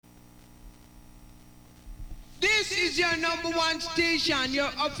This is your number one station,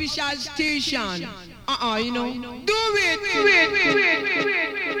 your official station. You know. Do it.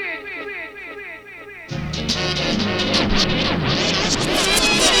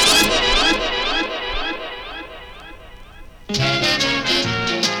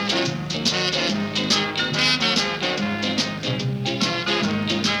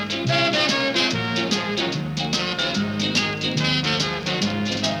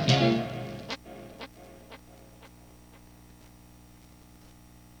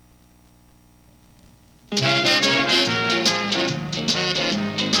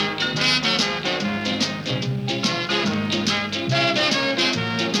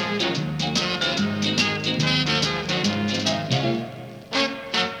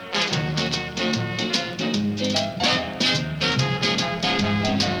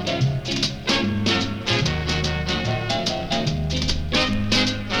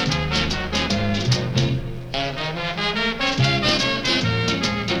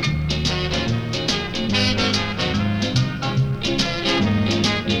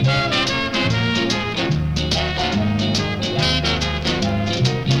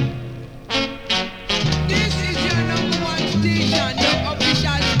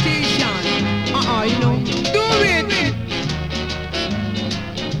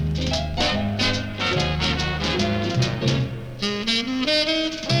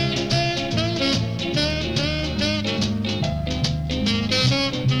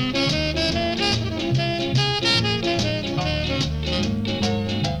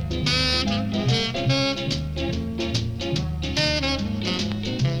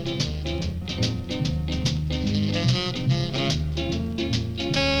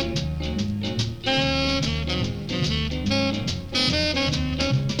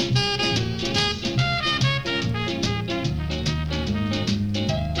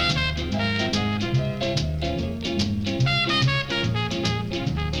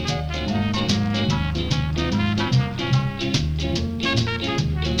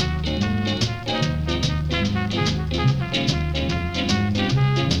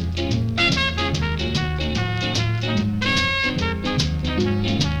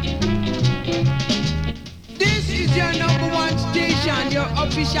 Your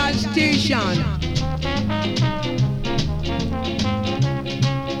official station.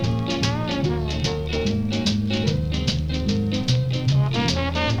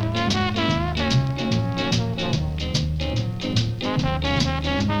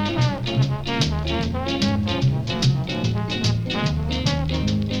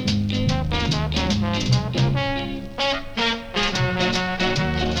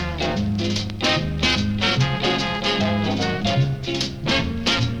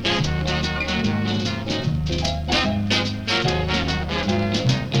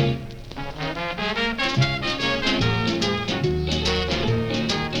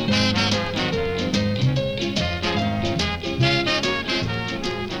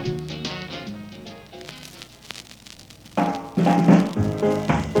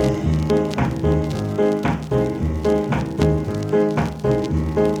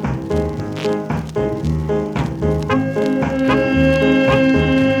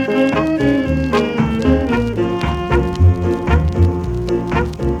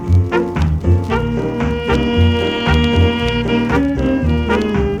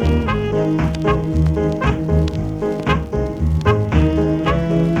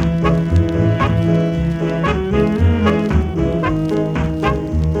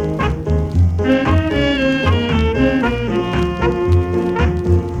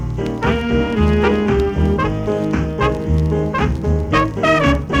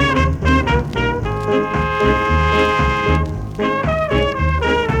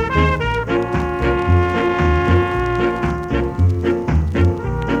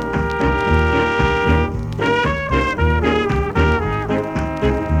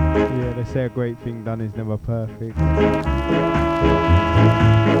 Say a great thing done is never perfect. I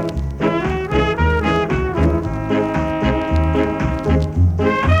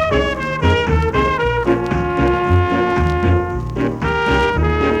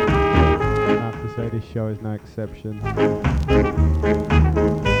have to say this show is no exception.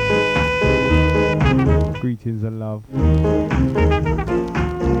 Greetings and love.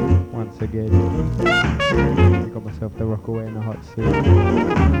 Once again, I got myself the Rockaway in a hot seat.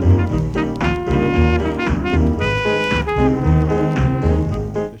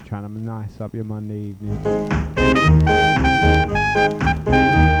 Just trying to nice up your Monday evening.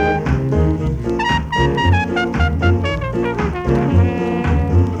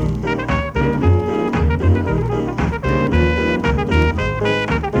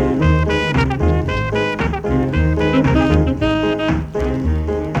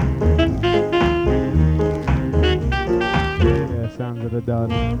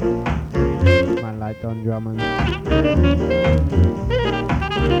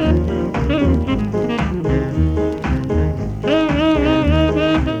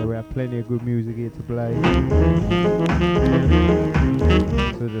 plenty of good music here to play.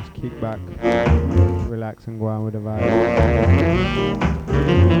 So just kick back, relax and go on with the vibe.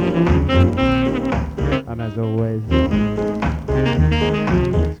 And as always,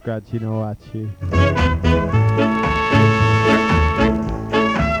 scratch you know what you.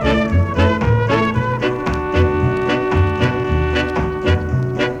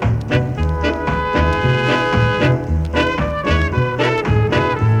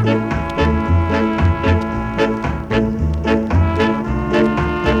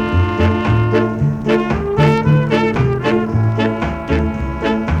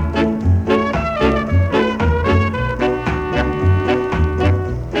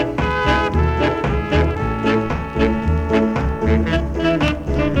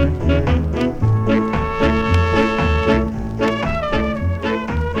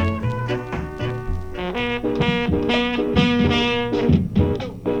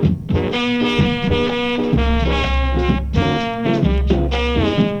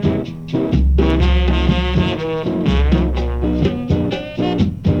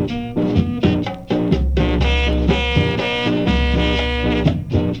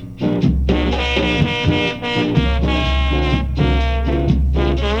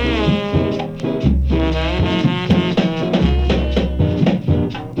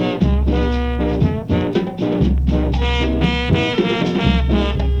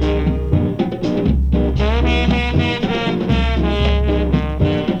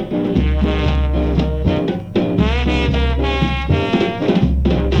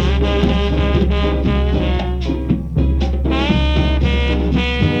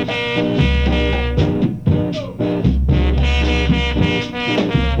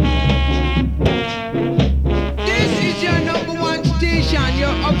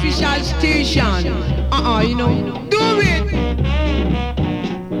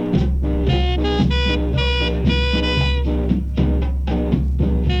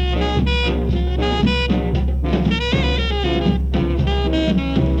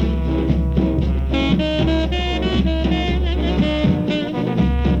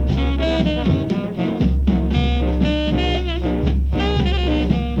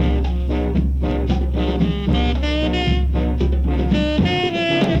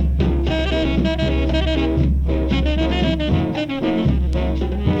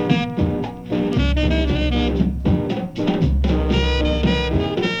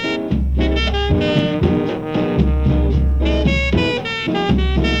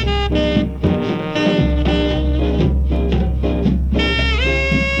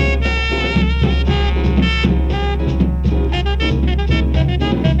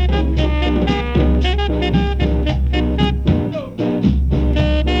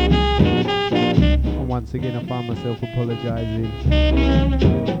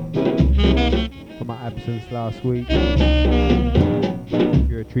 Last week.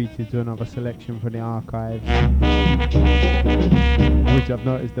 You were treated to another selection from the archives, which I've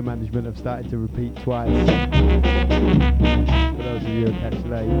noticed the management have started to repeat twice. For those of you who catch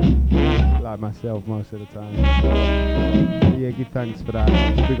late, like myself most of the time. So, yeah, give thanks for that.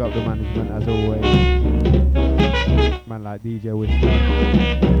 Big up the management as always. Man like DJ Whisper.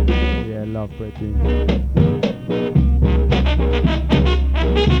 Yeah, love Bridging.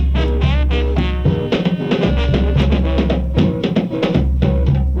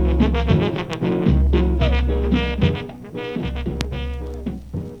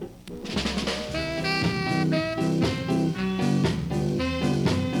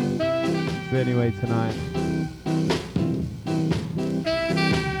 Anyway, tonight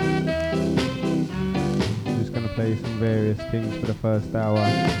I'm just going to play some various things for the first hour.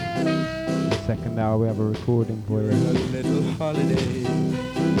 The second hour we have a recording for you. A little holiday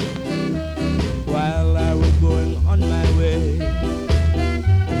while I was going on my way.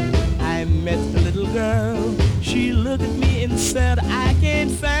 I met a little girl. She looked at me and said, I can't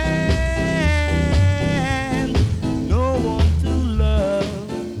find no one to love.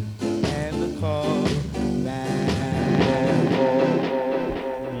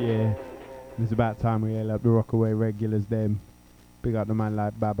 Yeah, it's about time we hail up the Rockaway regulars them. Big up the man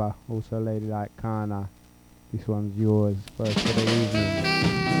like Baba, also a lady like Kana. This one's yours, first for the evening.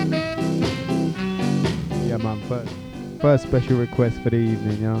 Yeah man, first special request for the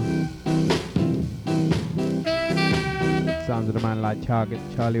evening, you know. Sounds of the man like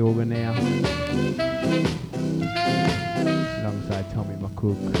Charlie Organ there. Alongside Tommy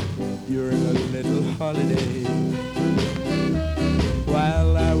McCook. During a little holiday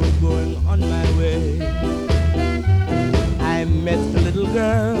while I was going on my way, I met a little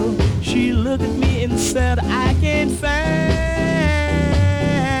girl. She looked at me and said, I can't find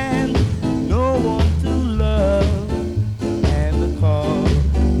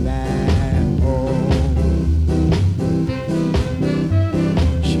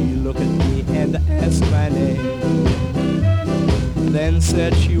and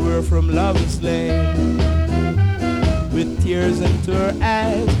said she were from Lover's Lane. With tears into her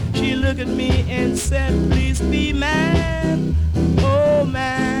eyes, she looked at me and said, please be man, oh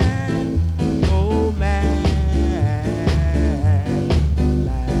man, oh man,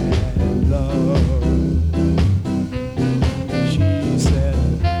 my love. She said,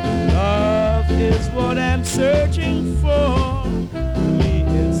 love is what I'm searching for. Me,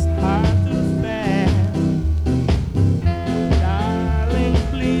 it's hard to find. Darling,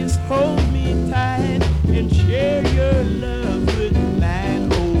 please hold me tight and share your love with mine,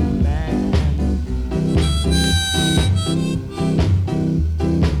 oh man.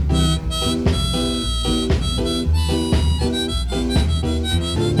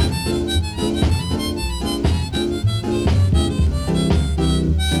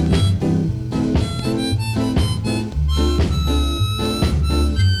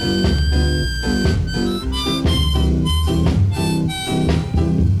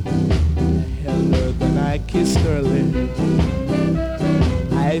 Kissed her lips,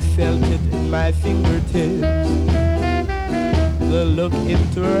 I felt it in my fingertips. The look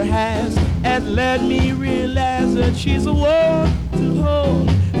into her eyes had let me realize that she's a one to hold,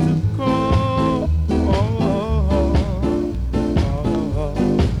 to call, my home.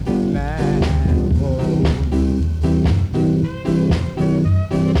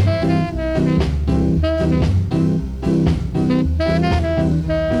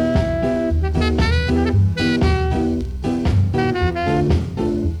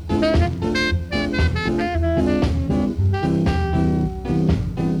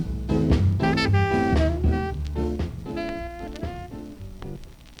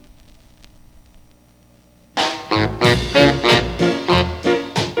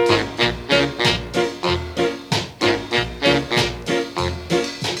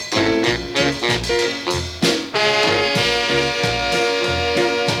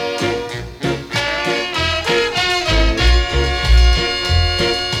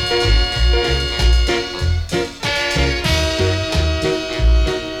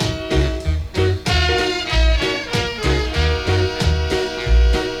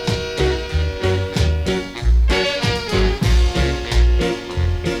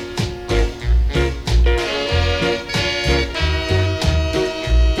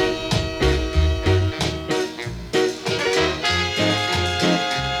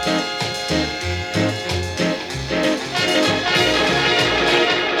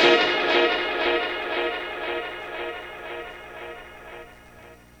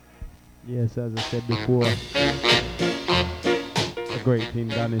 Yes, as I said before, a great thing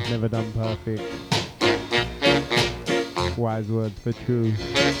done is never done perfect. Wise words for truth.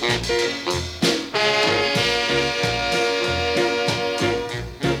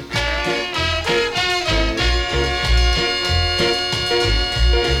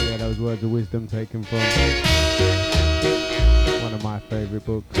 Yeah, those words of wisdom taken from one of my favourite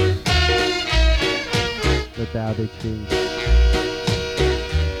books, The Tao Te Ching.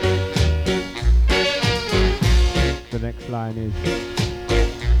 The next line is,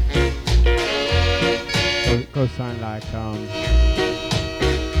 goes something like,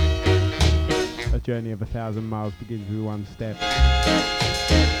 a journey of 1,000 miles begins with one step.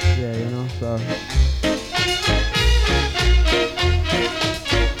 Yeah, you know, so.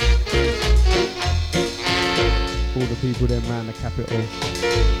 All the people then round the capital,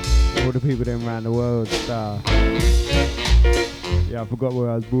 all the people then round the world, yeah, I forgot where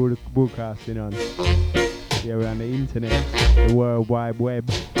I was broadcasting on. Yeah, we're on the internet, the World Wide Web.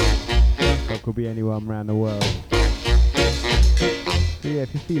 So it could be anyone around the world. So yeah,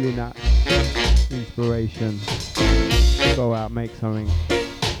 if you're feeling that inspiration, go out, make something,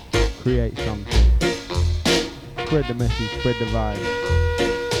 create something. Spread the message, spread the vibe.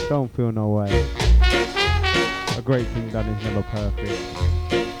 Don't feel no way. A great thing done is never perfect.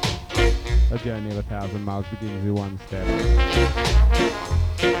 A journey of 1,000 miles begins with one step.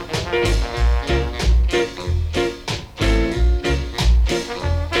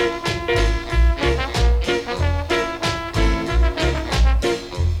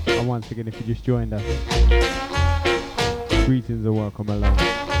 Once again, if you just joined us, greetings and welcome along.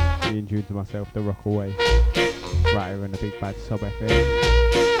 You're in tune to myself, the Rockaway, right here in the big bad Sub FM.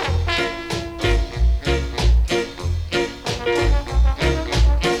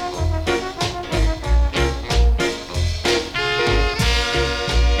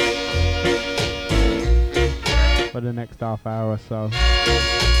 For the next half hour or so,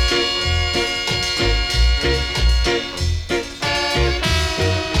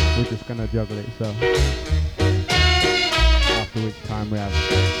 we're just gonna juggle it, so after which time we have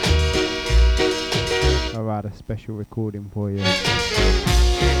a rather special recording for you.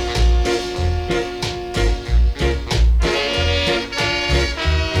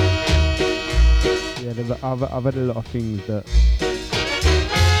 Yeah, I've had a lot of things that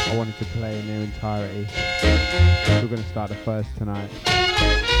I wanted to play in their entirety. We're going to start the first tonight.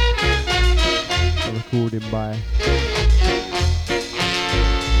 A recording by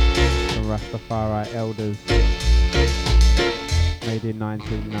some Rastafari elders, made in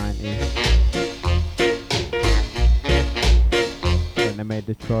 1990. When they made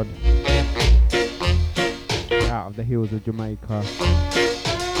the trod out of the hills of Jamaica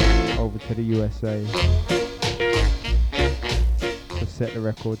over to the USA to set the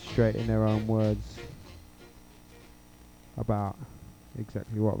record straight in their own words about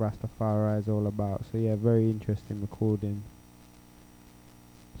exactly what Rastafari is all about. So yeah, very interesting recording.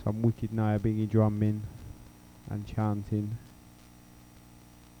 Some wicked Naya-Biggie drumming and chanting,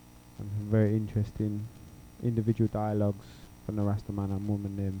 and some very interesting individual dialogues from the Rastaman and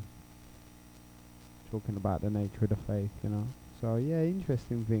woman them, talking about the nature of the faith, you know. So yeah,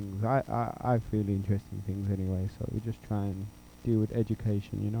 interesting things. I feel interesting things anyway, so we just try and deal with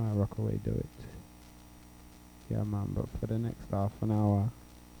education, you know how Rockaway do it. Yeah man, but for the next half an hour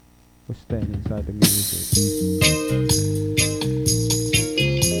we're staying inside the music.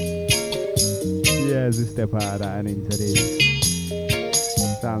 Yeah, as we step out of that and into this,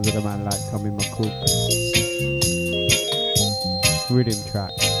 sounds of the man like Tommy McCook. Rhythm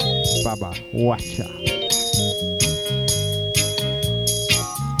track, Baba Watcha.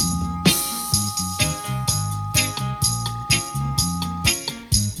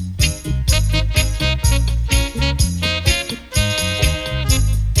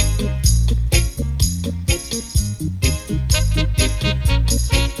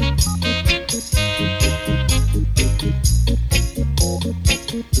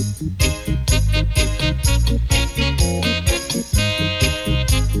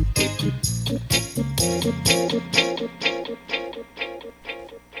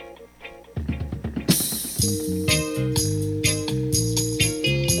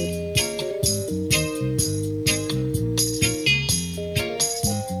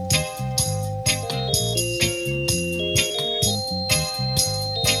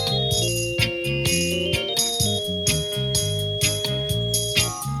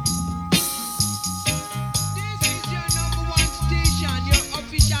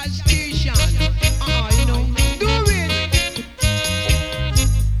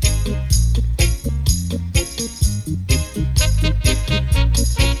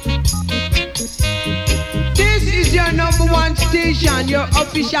 Your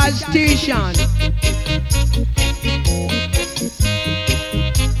official station.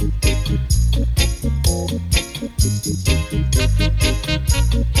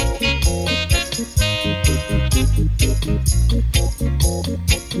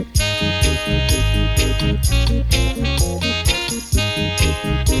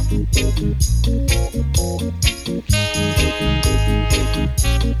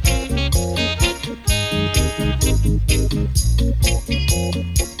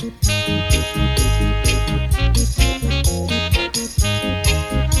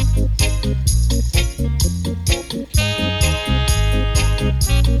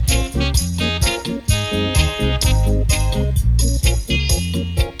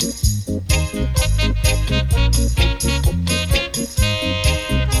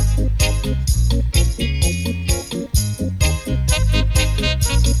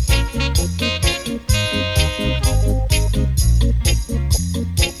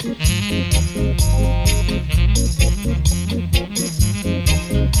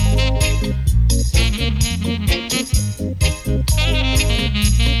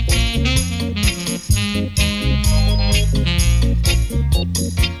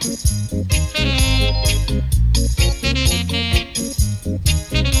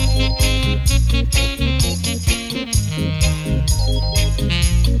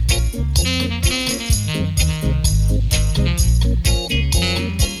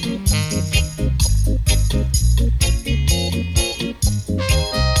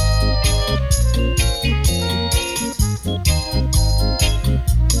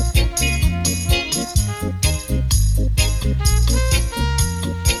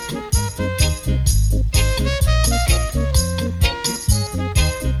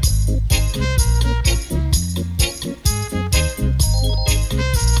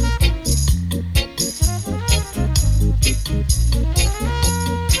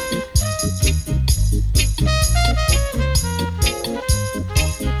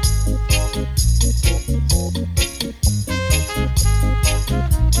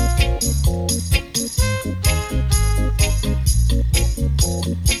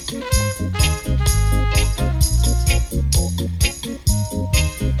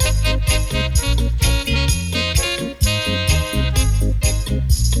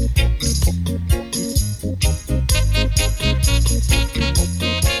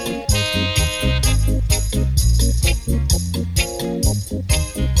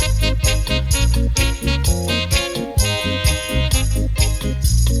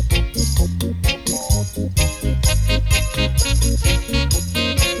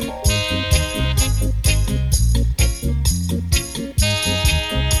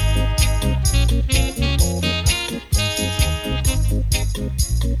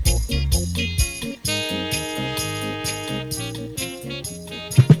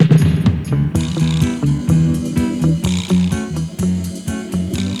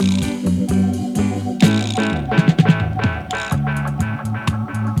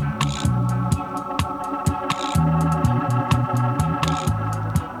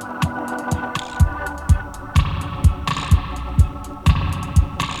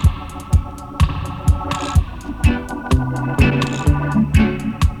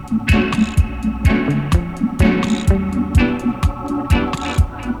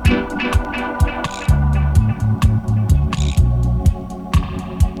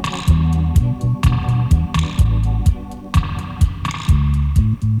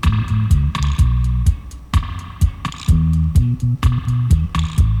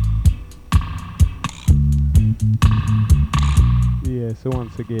 Yeah, so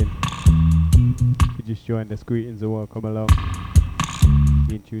once again, if you just joined us, greetings and welcome along.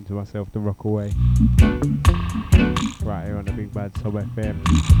 Be in tune to myself, the Rockaway, right here on the Big Bad Sub FM.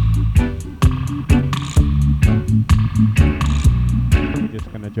 We're just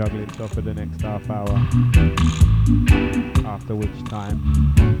going to juggle it off for the next half hour, after which time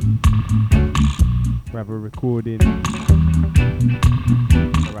we have a recording the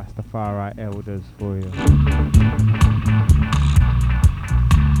Rastafari elders for you.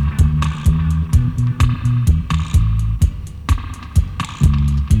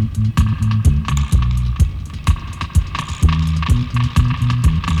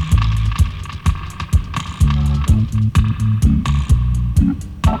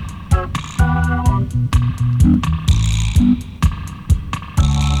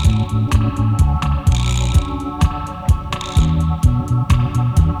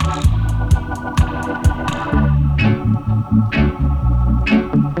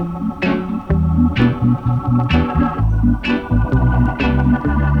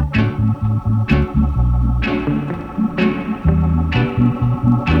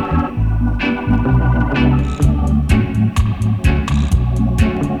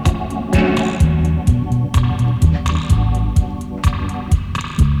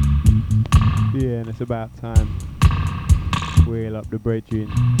 About time wheel up the bridging,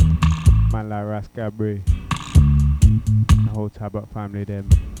 man like Rockaway, the whole Tabak family them,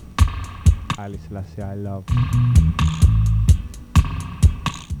 Ali Selassie I love.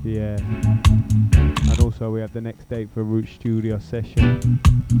 Yeah, and also we have the next date for Root Studio session,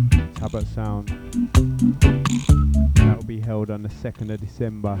 Tabak Sound. That will be held on the 2nd of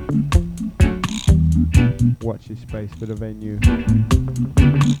December. Watch this space for the venue.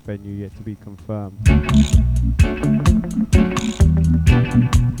 Venue yet to be confirmed.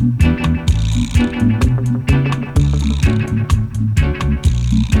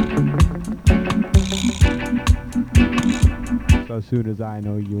 So as soon as I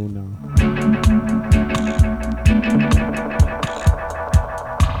know, you'll know.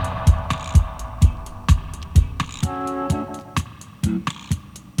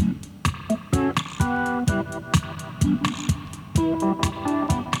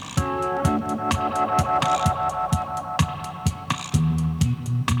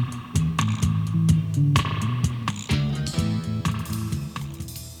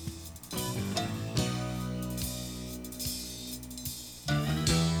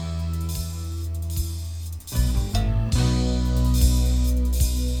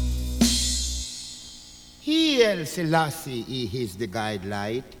 Selassie, he is the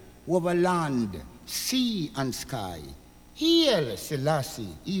guidelight over land, sea and sky. Hail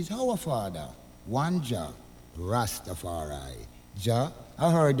Selassie, he is our father, one Jah, Rastafari. Jah,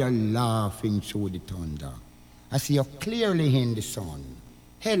 I heard you laughing through the thunder. I see you clearly in the sun.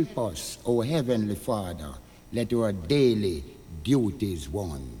 Help us, O Heavenly Father, let our daily duties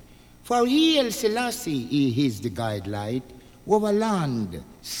won. For hail Selassie, he is the guidelight over land,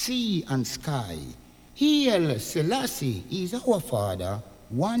 sea and sky. Hail Selassie is our father,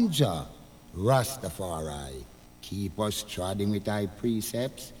 one Jah, Rastafari. Keep us treading with thy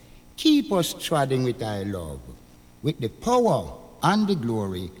precepts, keep us treading with thy love, with the power and the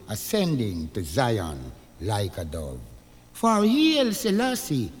glory ascending to Zion like a dove. For hail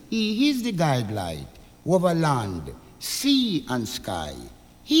Selassie, he is the guidelight over land, sea and sky.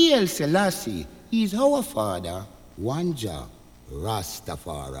 Hail Selassie is our father, one Jah,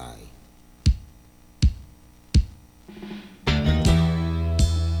 Rastafari.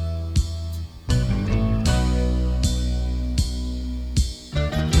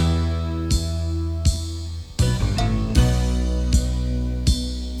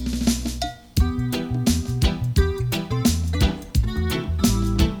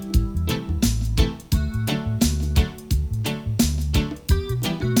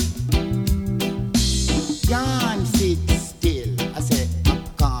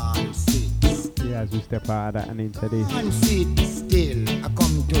 Step out of that and into this. And sit still, I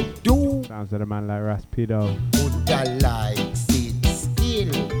come to do. Sounds of a man like Raspido. Would I like sit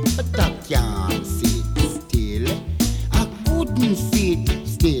still, but I can't sit still. I couldn't sit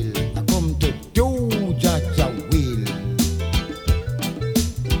still, I come to do Jaja will.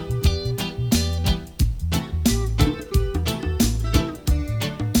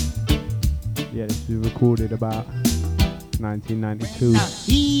 Yeah, this was recorded about 1992.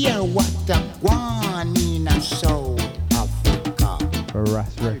 Hear what I want in a South Africa. For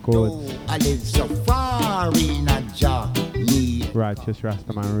Ras Records. I live so far in a job. Righteous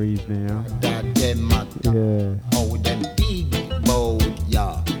Rastaman reasoning, yeah. That them yeah. How them big boat,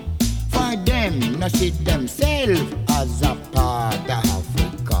 yeah. For them, not see themselves as a part of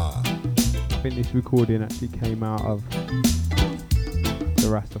think this recording actually came out of the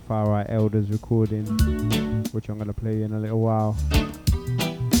Rastafari Elders recording, which I'm going to play in a little while.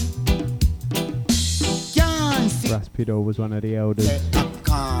 Raspido was one of the elders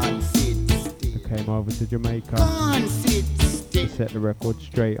who came over to Jamaica to set the record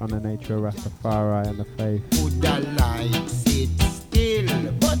straight on the nature of Rastafari and the faith. Would I like sit still,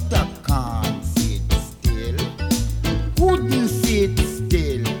 but I can't sit still. Wouldn't sit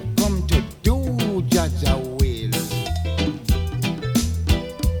still, come to do Jaja will.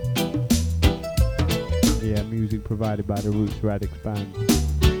 Yeah, music provided by the Roots Radix Band.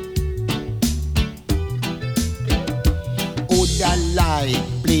 Would I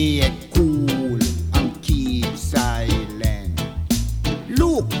like play it cool and keep silent?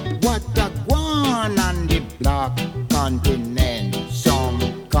 Look what I want on the black continent. Some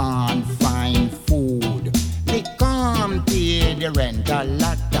can't find food, they can't pay the rent. A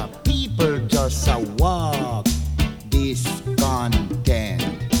lot of people just a walk discontent.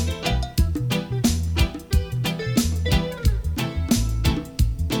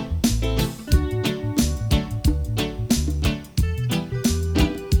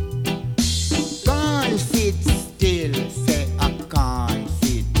 Can't sit still, say I can't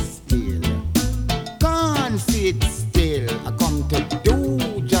sit still. Can't sit still, I come to do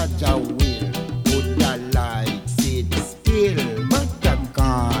Jaja will. Would I like sit still, but I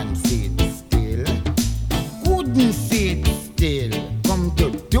can't sit still. Couldn't sit still, come to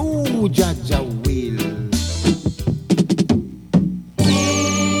do Jaja will.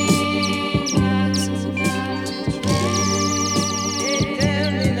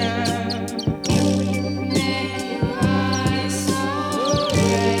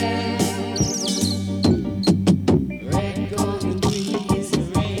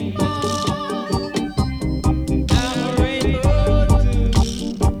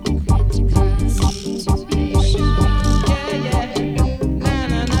 Yeah, yeah. Na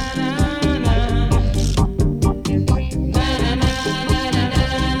na na na na.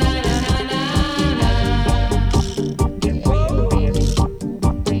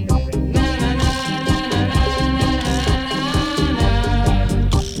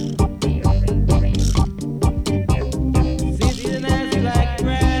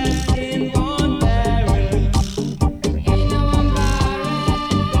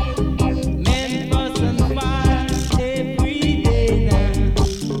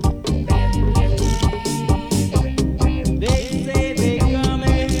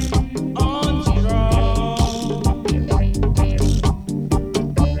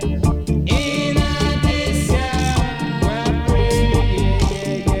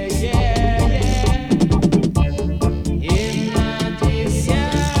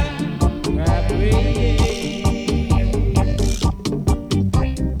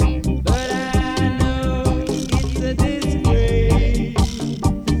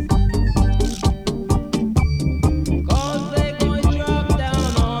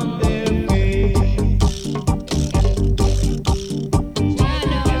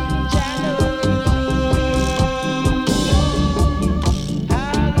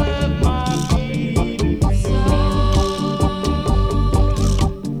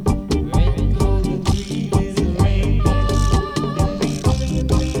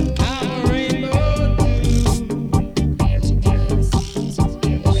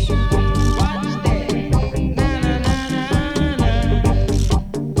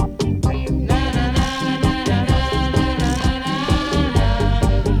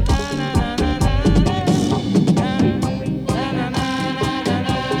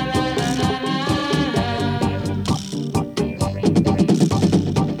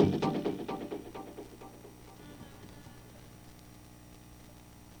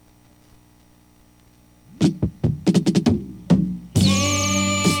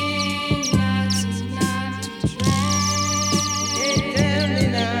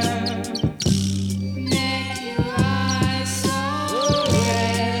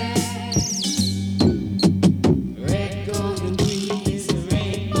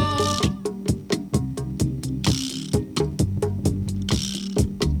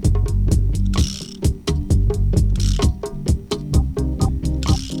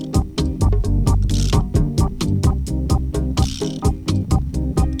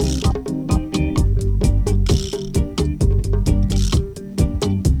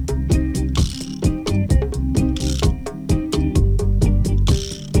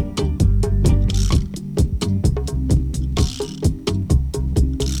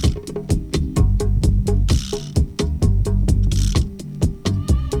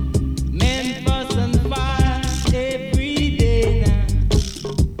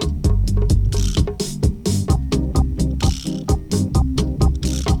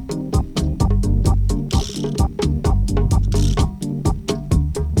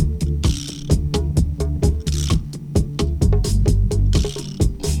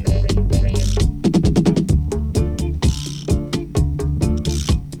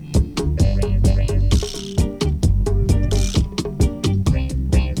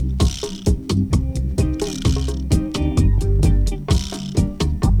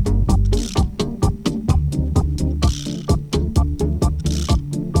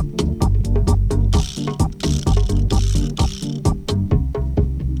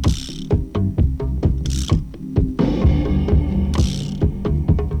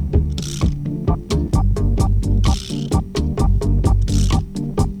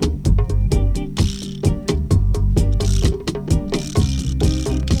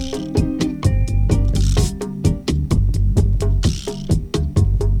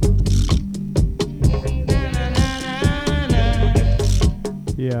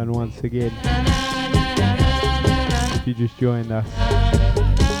 Yeah, and once again, if you just joined us,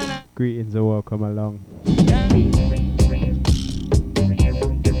 greetings are welcome along.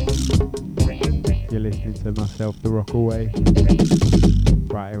 You're listening to myself, the Rockaway,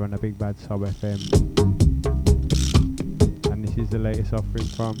 right here on the Big Bad Sub FM. And this is the latest offering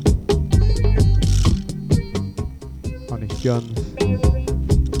from Honest John's.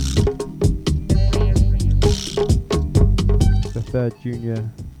 The third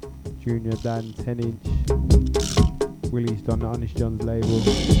Junior Dan 10-inch released on the Honest John's label.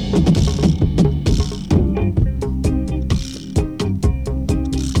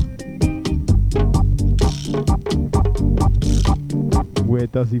 Where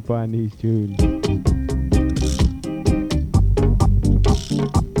does he find these tunes?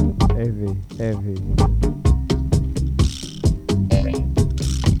 Heavy.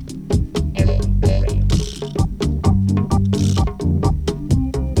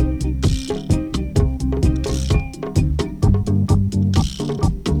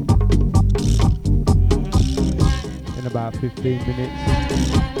 In about 15 minutes.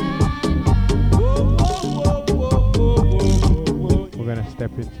 We're going to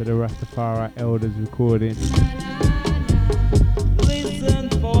step into the Rastafari Elders recording.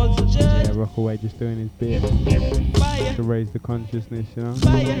 Yeah, Rockaway just doing his bit to raise the consciousness, you know.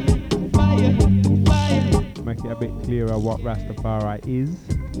 Make it a bit clearer what Rastafari is.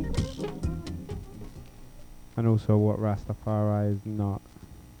 And also what Rastafari is not.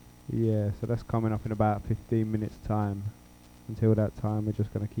 Yeah, so that's coming up in about 15 minutes time. Until that time, we're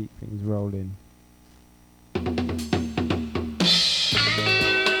just going to keep things rolling.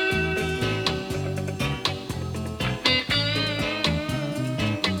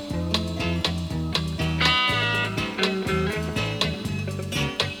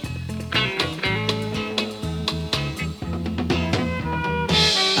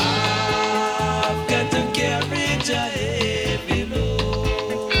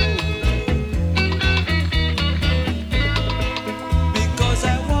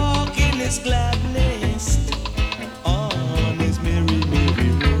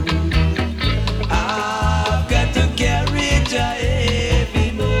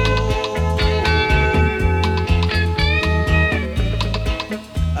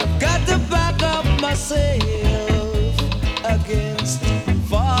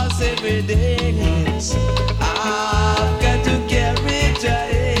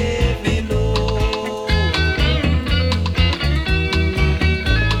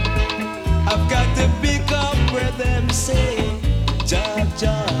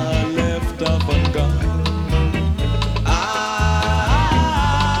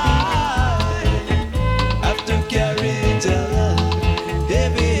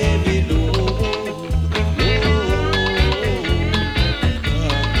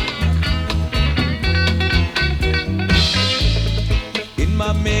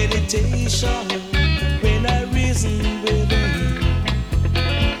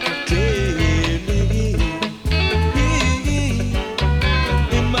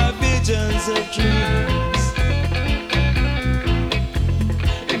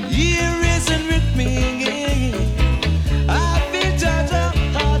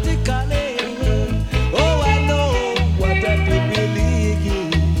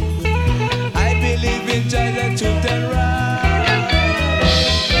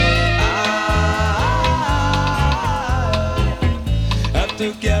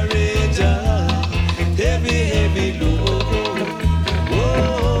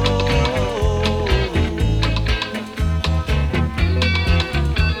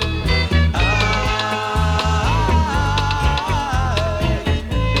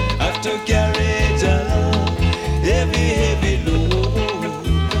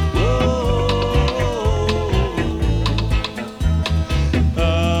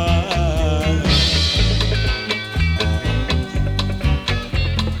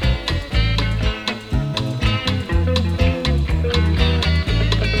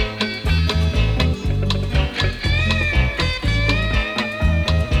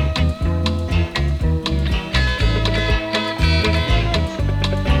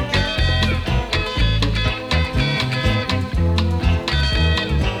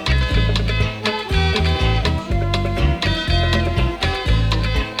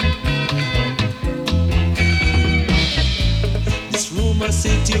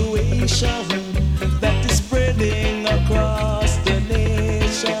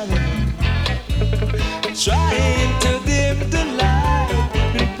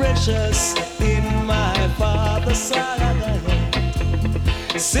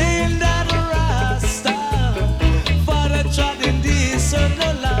 Saying that Rasta, Father trod in this on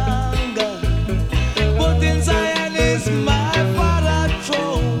the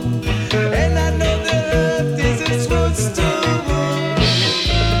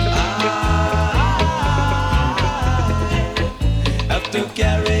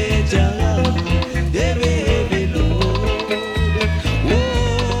carry just heavy, heavy load.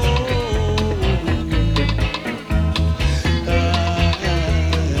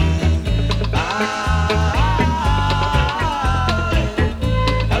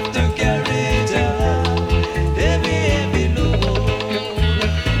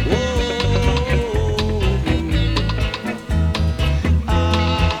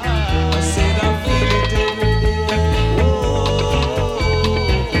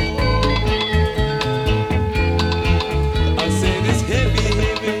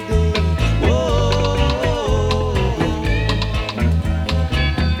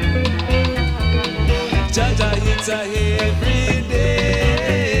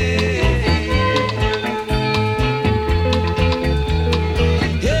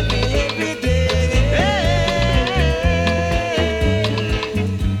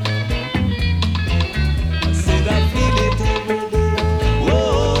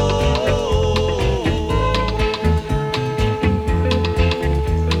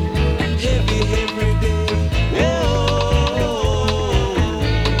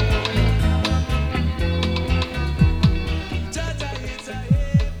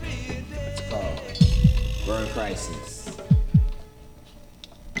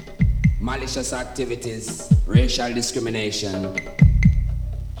 Malicious activities, racial discrimination,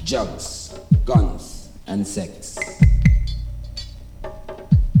 drugs, guns, and sex.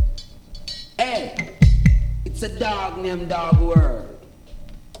 Hey, it's a dog named Dog World.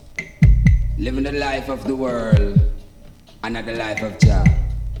 Living the life of the world and not the life of Jah.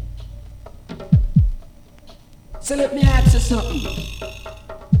 So let me ask you something.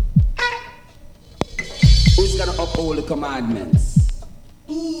 Who's gonna uphold the commandments?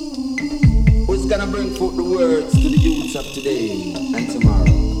 Who's gonna bring forth the words to the youths of today and tomorrow?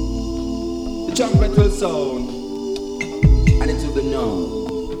 The trumpet will sound, and it will be known.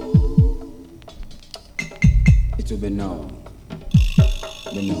 It will be known.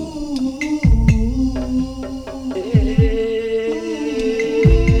 Be known.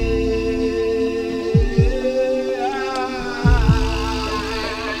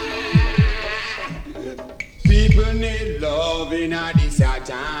 People need love in a this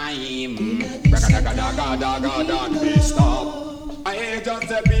time. Please stop. I just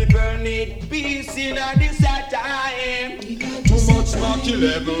say people need peace in a this time. Too much more kill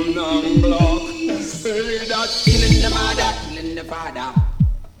heaven and block. Hey, that Killing the mother, killing the father,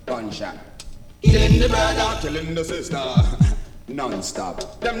 gunshot. killing the brother, killing the sister.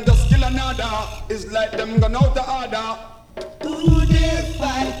 Non-stop. Them just kill another. It's like them gone out the order. Do they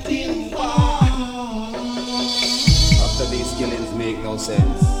fighting war? After these killings make no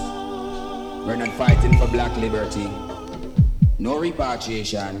sense. We're not fighting for black liberty. No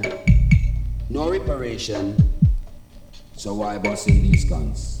repatriation. No reparation. So why busting these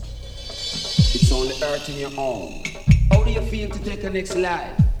guns? It's only hurting your own. How do you feel to take a next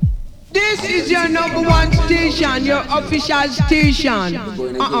life? This is your number one station, your official station.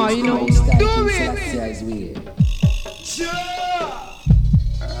 You know, do it.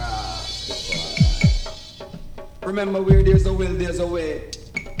 Remember, where there's a will, there's a way.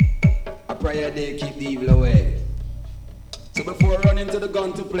 A prayer day keep the evil away. So before running to the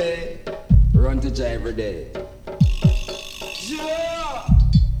gun to play, run to Jah every day.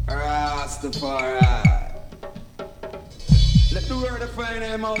 Rastafari. Let the word of fire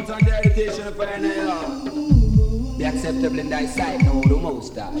name out and the meditation of fire name out. Be acceptable in thy sight, now the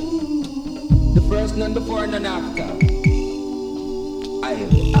most high. The first, none before, none after. I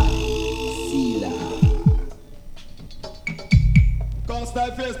Selah. Cause thy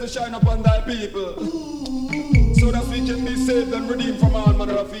face to shine upon thy people, so that we can be saved and redeemed from all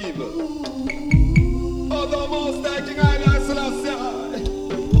manner of evil. Oh, the most high King Haile Selassie.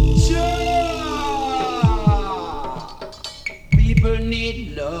 People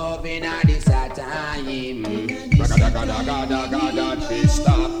need love in a this time.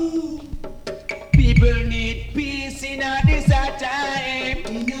 Stop. People need peace in a this time.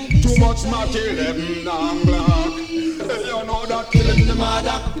 Too much more kill them and block. You know that killing the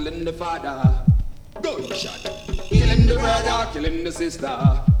mother, Killing the father, gunshot. Killing the brother, killing the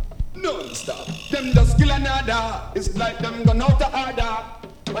sister. Non-stop. Them just kill another. It's like them gone out of order.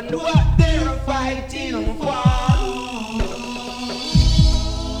 wonder what they're fighting for.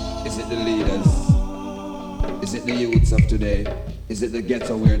 Is it the leaders? Is it the youths of today? Is it the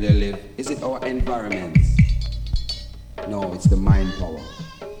ghetto where they live? Is it our environment? No, it's the mind power.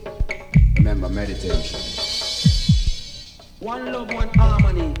 Remember, meditation. One love, one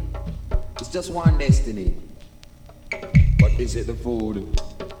harmony. It's just one destiny. But is it the food?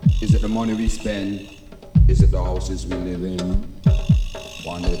 Is it the money we spend? Is it the houses we live in?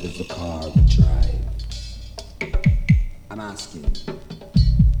 Wonder if it's the car we drive. I'm asking,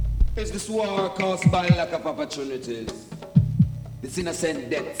 is this war caused by lack of opportunities? This innocent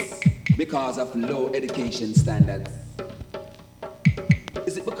deaths because of low education standards?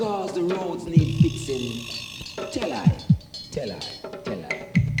 Is it because the roads need fixing? Tell I.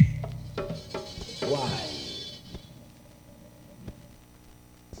 Why?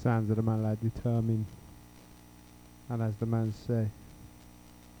 Sounds of the man like determined. And as the man say,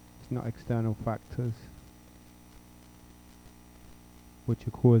 it's not external factors which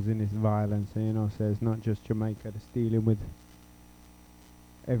are causing this violence. And you know, so it's not just Jamaica that's dealing with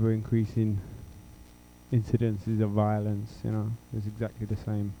ever increasing incidences of violence. You know, it's exactly the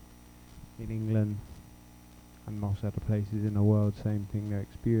same in England and most other places in the world. Same thing they're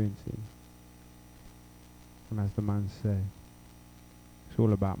experiencing. And as the man say, it's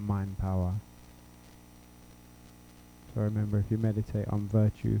all about mind power. So remember, if you meditate on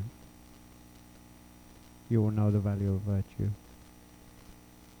virtue, you will know the value of virtue.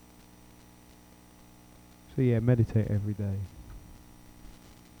 So yeah, meditate every day.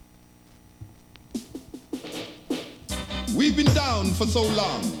 We've been down for so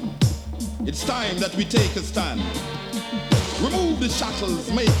long. It's time that we take a stand. Remove the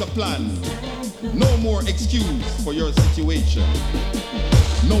shackles, make a plan. No more excuse for your situation.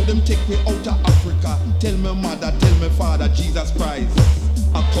 Now them take me out of Africa. Tell me mother, tell me father, Jesus Christ,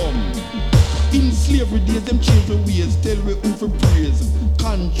 I come. In slavery days, them change the ways. Tell me who for praise.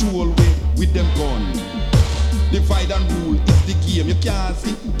 Control we with them gun. Divide and rule is the game. You can't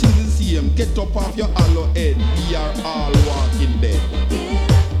see things the same. Get up off your hollow head. We are all walking dead.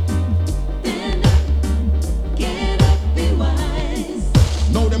 Get up, be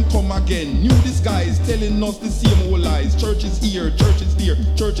wise. Now them come again. New disguise telling us the same old lies. Church is here, church is there.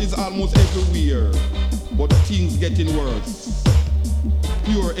 Church is almost everywhere. But things getting worse.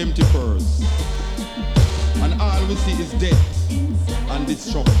 Pure empty purse. And all we see is death and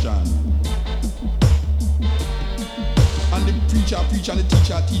destruction. And the preacher preach and the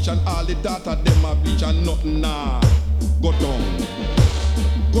teacher teach and all the data them a bleach and nothing go down.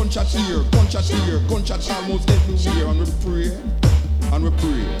 Gunshot here, gunshot almost everywhere. And we pray, and we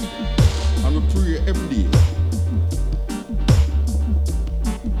pray, and we pray every day.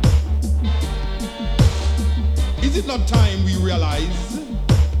 Is it not time we realize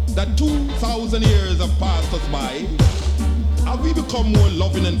that 2,000 years have passed us by? Have we become more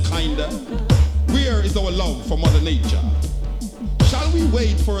loving and kinder? Where is our love for Mother Nature? Shall we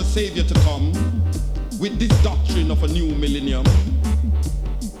wait for a savior to come with this doctrine of a new millennium?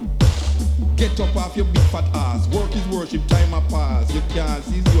 Get up off your big fat ass. Work is worship, time a pass. You can't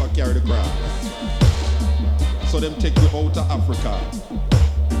seize, you a carry the cross. So them take you out of Africa.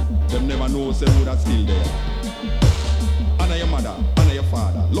 Them never know say who that's still there. Honor your mother, honor your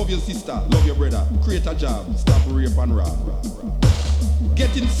father. Love your sister, love your brother. Create a job, stop rape and rob.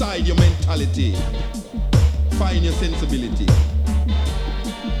 Get inside your mentality. Find your sensibility.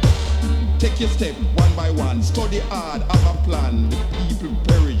 Take your step one by one. Study hard, have a plan. The people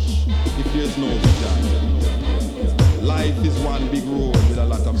perish if there's no vision. Life is one big road with a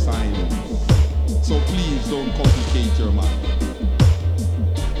lot of signs. So please don't complicate your mind.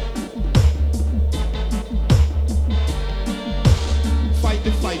 Fight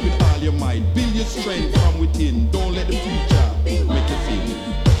the fight with all your might. Build your strength from within. Don't let the preacher make you sin.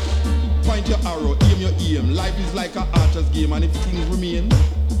 Point your arrow, aim your aim. Life is like an archer's game, and if things remain,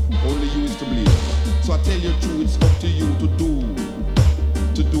 only you is to blame. So I tell you true, it's up to you to do.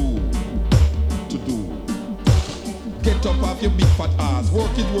 Get up off your big fat ass.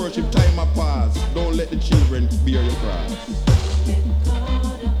 Work is worship, time a pass. Don't let the children bear your cross.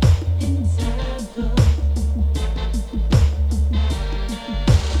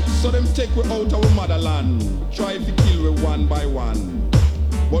 So them take we out our motherland. Try to kill we one by one.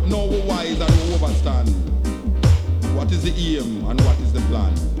 But now we're wise and we overstand. What is the aim and what is the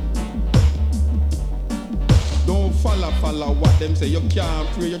plan? Don't follow what them say. You can't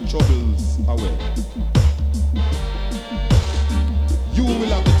pray your troubles away. You will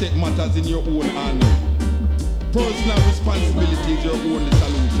have to take matters in your own hand. Personal responsibility is your only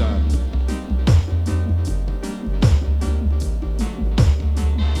solution.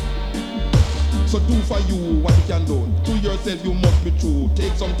 So do for you what you can do. To yourself you must be true.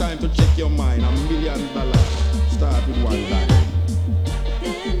 Take some time to check your mind. $1 million. Start with one line.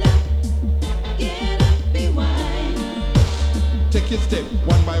 Stand up, get up, be wise. Take your step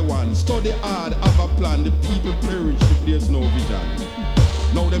one by one. Study hard, have a plan. The people perish if there's no vision.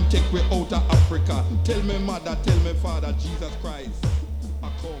 Now them take me out of Africa. Tell me mother, tell me father, Jesus Christ, I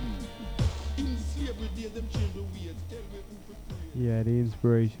come. In slavery days them change the ways. Tell me who to pray. Yeah, the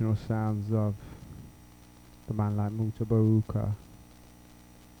inspirational sounds of the man like Mutabaruka.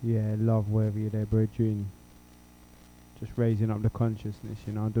 Yeah, love wherever you're there, brethren. Just raising up the consciousness,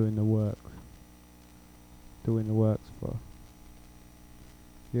 you know, doing the work. Doing the works for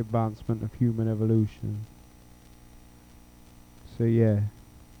the advancement of human evolution. So yeah,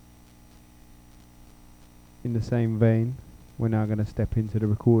 in the same vein, we're now going to step into the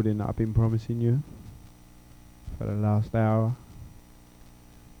recording that I've been promising you for the last hour.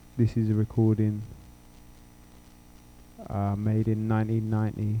 This is a recording made in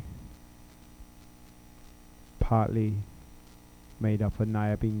 1990, partly made up of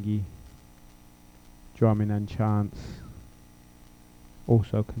Nyabingi drumming and chants.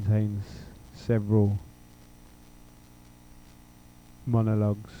 Also contains several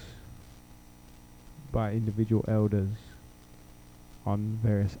monologues by individual elders on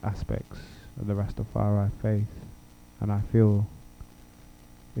various aspects of the Rastafari faith, and I feel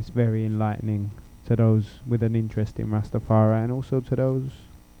it's very enlightening to those with an interest in Rastafari, and also to those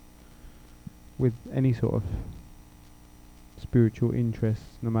with any sort of spiritual interest,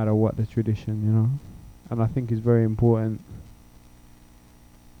 no matter what the tradition, you know. And I think it's very important,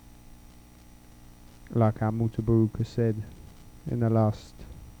 like our Mutabaruka said in the last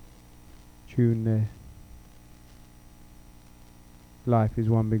tune there, life is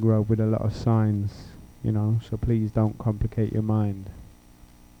one big road with a lot of signs, you know, so please don't complicate your mind.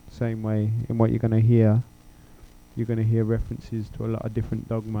 Same way, in what you're going to hear references to a lot of different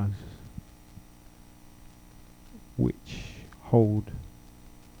dogmas which hold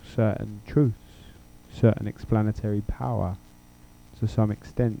certain truths, certain explanatory power. To some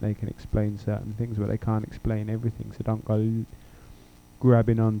extent they can explain certain things, but they can't explain everything, so don't go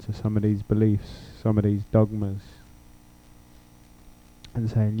grabbing onto some of these beliefs, some of these dogmas, and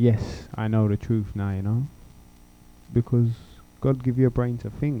saying, yes, I know the truth now, you know, because God give you a brain to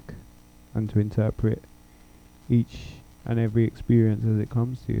think and to interpret each and every experience as it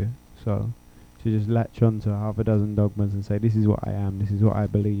comes to you. So to just latch onto half a dozen dogmas and say, this is what I am, this is what I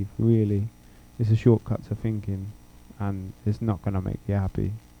believe, really, it's a shortcut to thinking, and it's not going to make you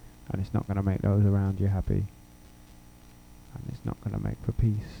happy, and it's not going to make those around you happy, and it's not going to make for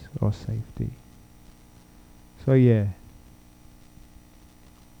peace or safety. So yeah,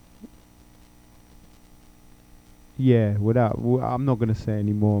 I'm not going to say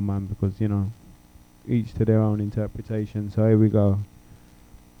any more, man, because, you know, each to their own interpretation. So here we go,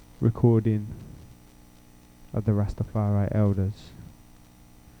 recording of the Rastafari elders.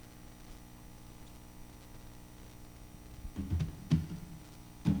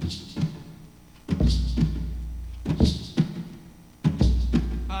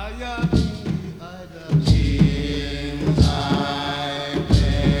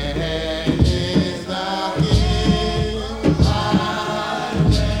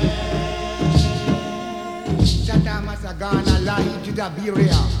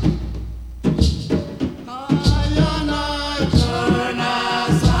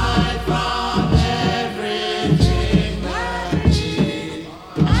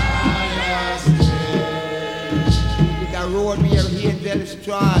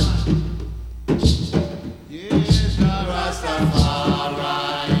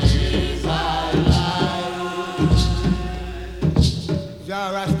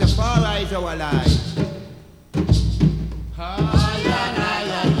 Rastafari is our life.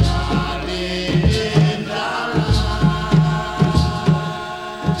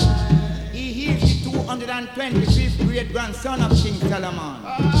 He is the 225th great grandson of King Solomon.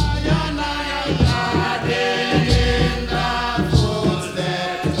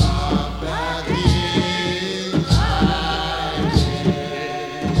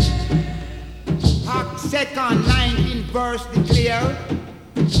 Acts 2nd 19 verse declare,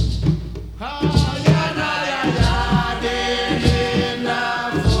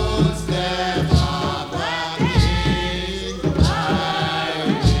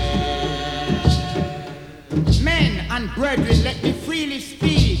 brethren, let me freely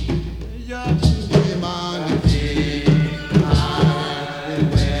speak.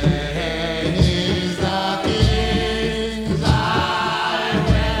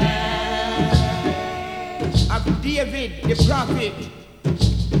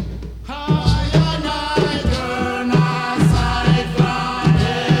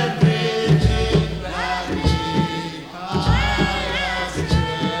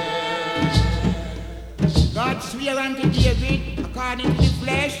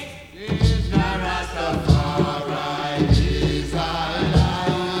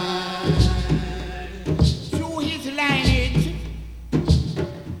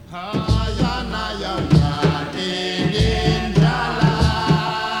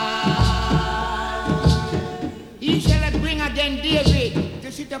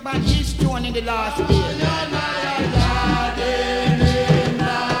 up on his stone in the last day.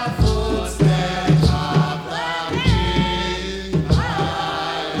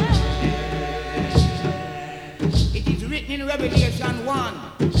 It is written in Revelation 1.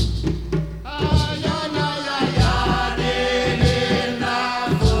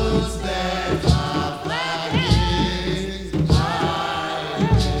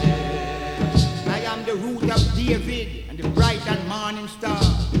 I am the root of David and the bright and morning star.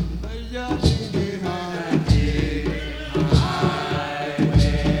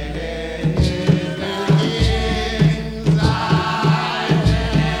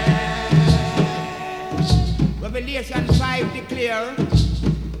 Revelation 5 declare,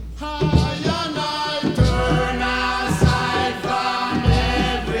 turn aside from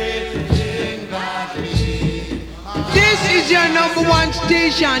everything that we. This is your number one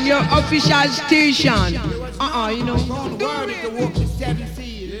station, your official station. You know. Found worthy to walk the seven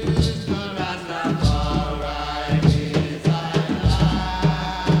seas.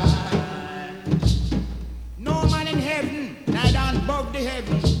 No man in heaven, neither above the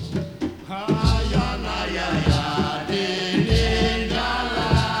heavens.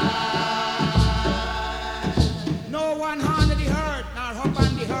 No one hand of the earth, nor up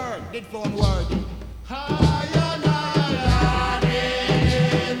on the earth, did found worthy.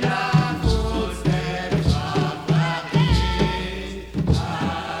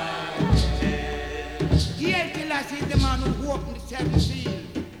 Here Selassie is the man who walked in the seven seas.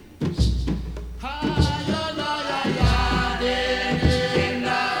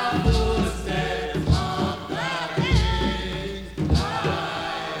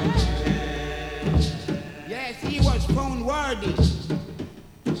 Yes, he was found worthy.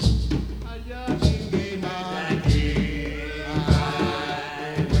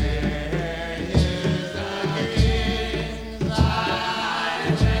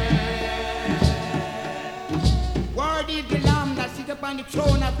 Worthy is the Lamb that sits upon the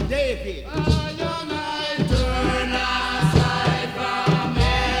throne of David. Turn aside from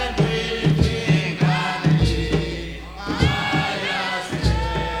everything that we.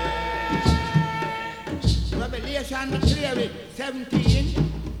 Revelation declare it,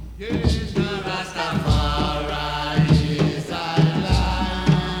 17. Yes, the Rastafari is alive.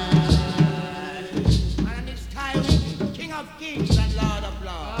 And it's tyrant, King of kings and Lord of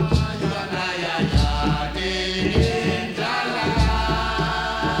lords.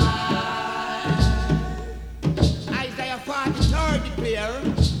 Isaiah 43 declare,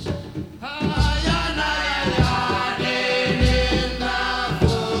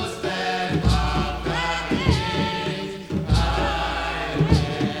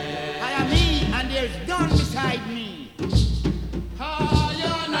 I am he and there is none beside me.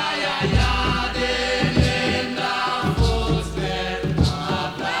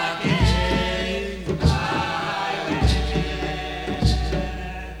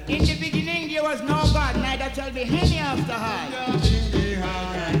 In the beginning there was no God, neither shall be any after high.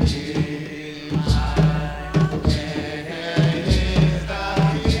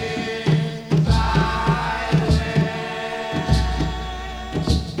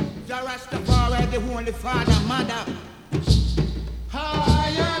 The Rastafari, the Holy Father, Mother.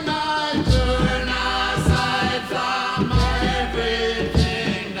 Turn aside from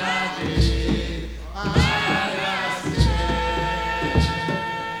everything that is.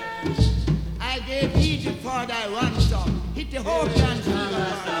 I gave Egypt for thy ransom. Hit the ocean.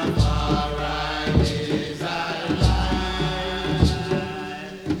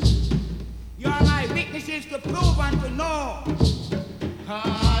 You are my witnesses to prove and to know.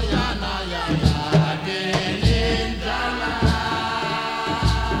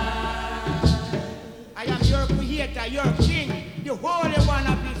 I am your creator, your king, the Holy One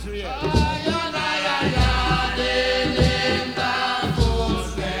of Israel.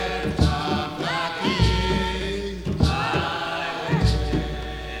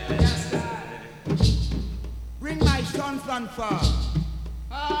 Bring my son from far.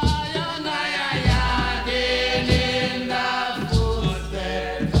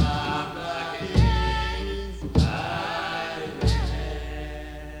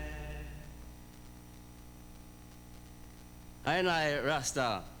 I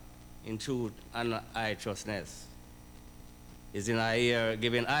Rasta in truth and righteousness is in our ear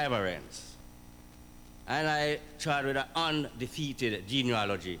giving irreverence. And I tried with an undefeated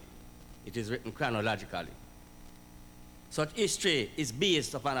genealogy. It is written chronologically. Such history is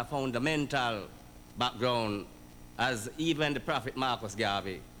based upon a fundamental background, as even the prophet Marcus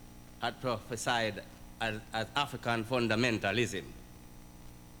Garvey had prophesied as African fundamentalism.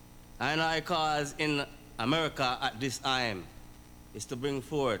 And I cause in America at this time, is to bring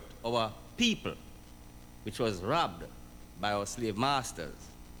forth our people, which was robbed by our slave masters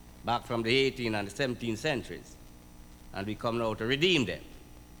back from the 18th and the 17th centuries. And we come now to redeem them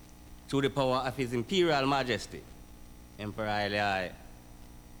through the power of His Imperial Majesty, Emperor Haile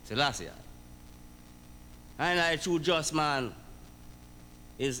Selassie. And I, true just man,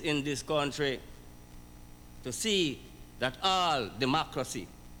 is in this country to see that all democracy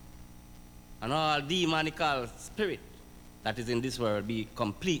and all demonical spirit that is in this world be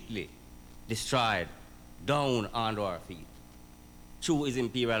completely destroyed down under our feet. Through His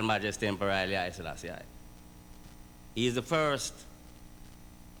Imperial Majesty Emperor Haile Selassie. He is the first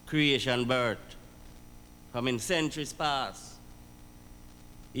creation birth from in centuries past.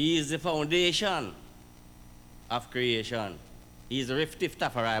 He is the foundation of creation. He is the Riftif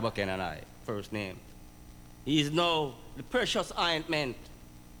Tafarai Buchananai, first name. He is now the precious ointment.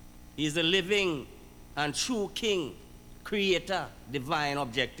 He is the living and true King, creator, divine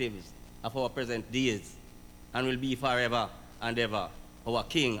objectives of our present days, and will be forever and ever our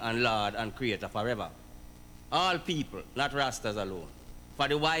King and Lord and Creator forever. All people, not Rastas alone. For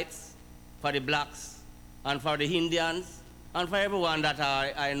the whites, for the blacks, and for the Indians, and for everyone that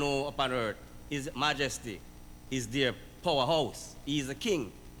I know upon earth, His Majesty is their powerhouse. He is the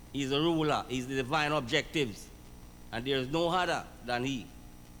King, He is the ruler, He is the divine objectives, and there is no other than He,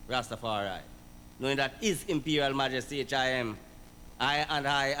 Rastafari. Knowing that His Imperial Majesty, H.I.M.,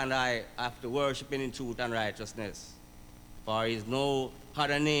 I have to worship Him in truth and righteousness. For He is no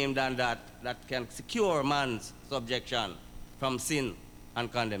other name than that can secure man's subjection from sin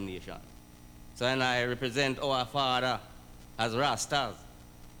and condemnation. So and I represent our Father as Rastas.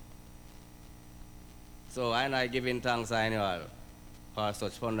 So and I give in thanks annual for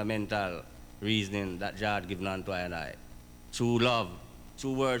such fundamental reasoning that God had given unto I. True love,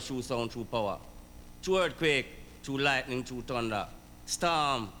 true word, true sound, true power. True earthquake, true lightning, true thunder.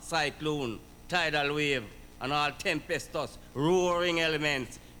 Storm, cyclone, tidal wave, and all tempestuous, roaring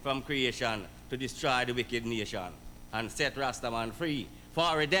elements from creation to destroy the wicked nation and set Rastaman free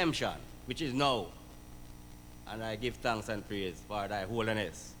for redemption, which is now. And I give thanks and praise for thy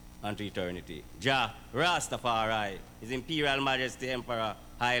holiness unto eternity. Jah Rastafari, His Imperial Majesty Emperor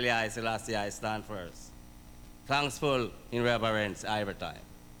Haile Selassie, I stand first. Thankful in reverence every time.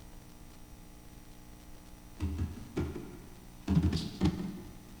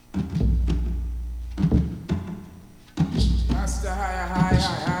 Rasta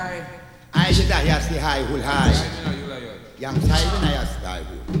high. I did I ask the high hul high. Young side I ask high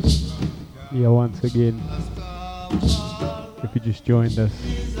hul. Yeah, once again, if you just joined us,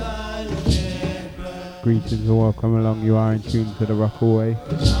 greetings and welcome along. You are in tune to the Rockaway.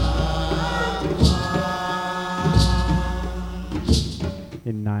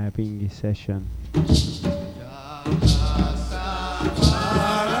 In Nyabingi session.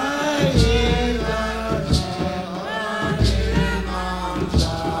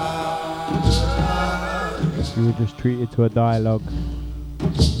 You were just treated to a dialogue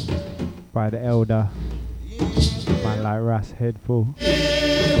by the elder, man like Ras Headful.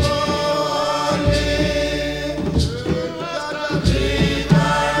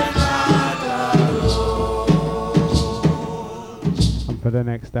 And for the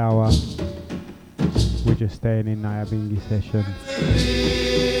next hour, we're just staying in Nyabingi session.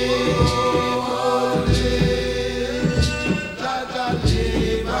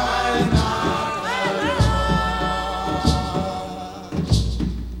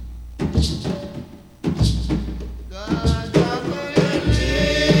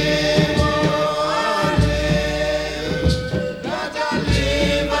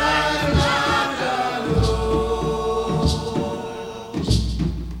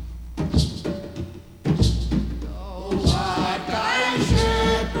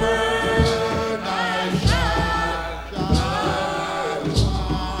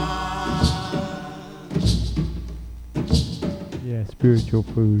 Spiritual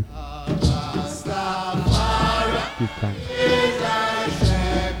food. Give thanks.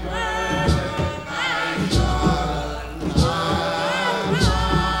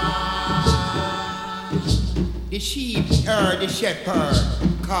 The sheep heard the shepherd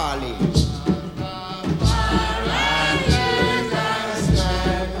calling.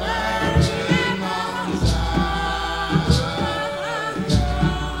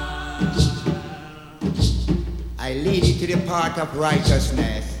 I lead you to the path of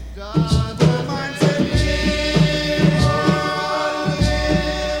righteousness.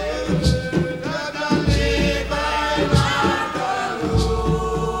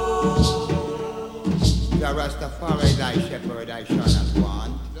 The Rastafari, thy shepherd, I shall not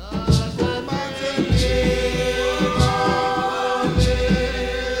want.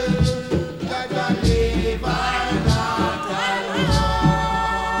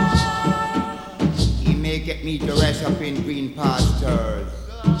 me to rest up in green pastures.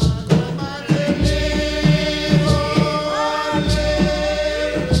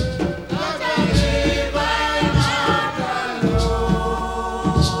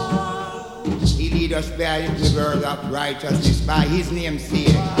 He lead us by the river of righteousness by his name's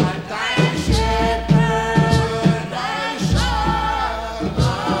sake.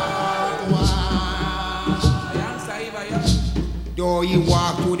 Though you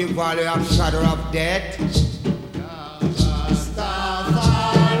walk through the valley of shadow of death,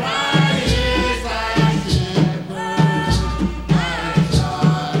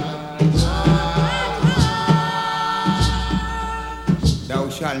 thou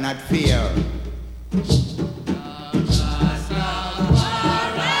shalt not fear.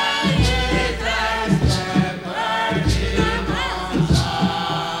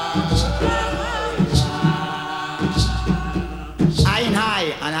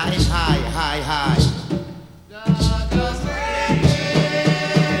 And I am high.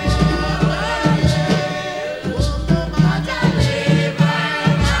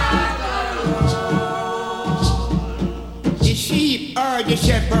 The sheep heard the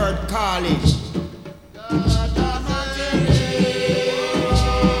shepherd calling.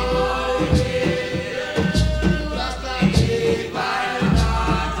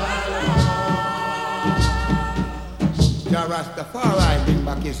 Rastafari bring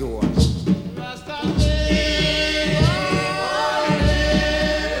back his own.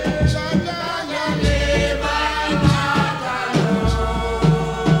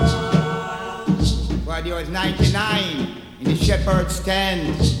 But there was 99 in the shepherd's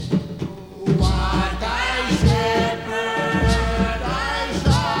tent.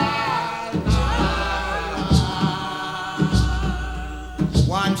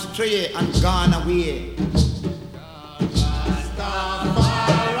 One stray and gone away.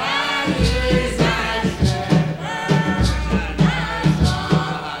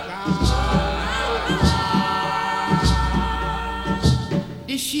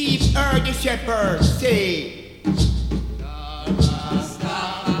 The sheep heard the shepherd say,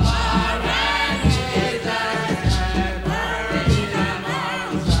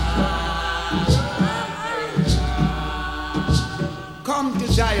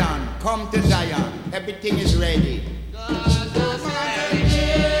 come to Zion, everything is ready.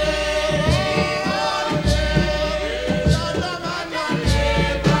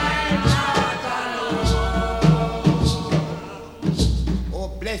 Oh,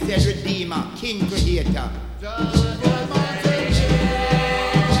 blessed Redeemer, King Creator.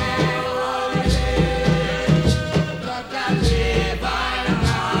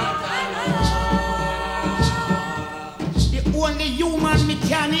 The only human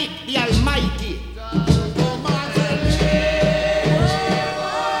mechanic, the Almighty.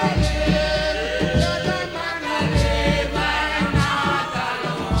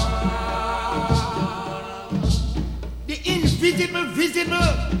 The invisible, visible.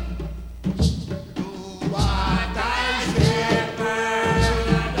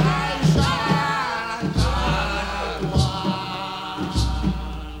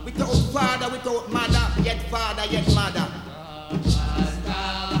 Without father, without mother, yet father, yet mother.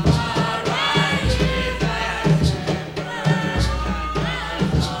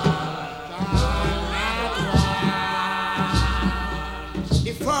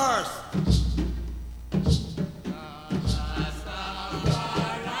 The first.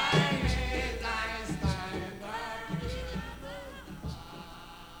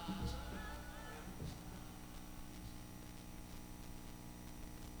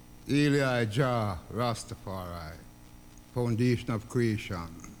 Eli Jah Rastafari, foundation of creation.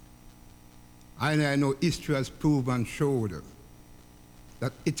 I know history has proven and showed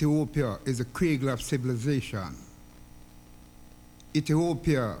that Ethiopia is a cradle of civilization.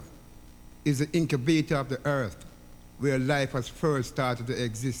 Ethiopia is the incubator of the earth where life has first started to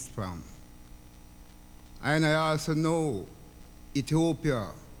exist from. And I also know Ethiopia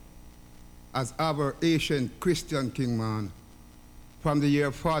as our ancient Christian kingman from the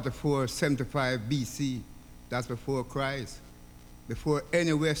year 4475 BC, that's before Christ, before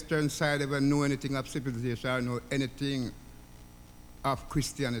any Western side ever knew anything of civilization or know anything of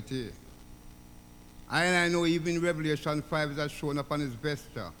Christianity. And I know even Revelation 5 has shown upon his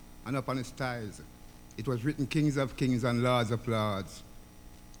vesture and upon his ties. It was written, Kings of Kings and Lords of Lords.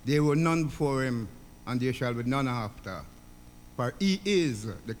 There were none before him, and there shall be none after. For he is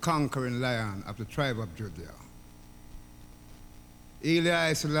the conquering lion of the tribe of Judah.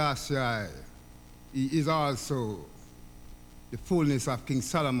 Eli Selassie, he is also the fullness of King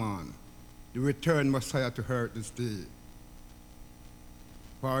Solomon, the returned Messiah to earth this day.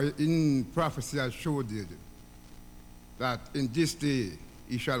 For in prophecy I showed you that in this day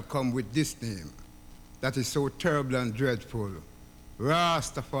he shall come with this name that is so terrible and dreadful,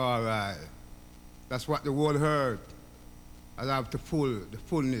 Rastafari. That's what the world heard. I have the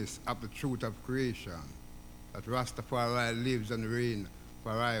fullness of the truth of creation, that Rastafari lives and reigns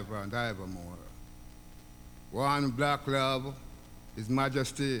forever and evermore. One black love, His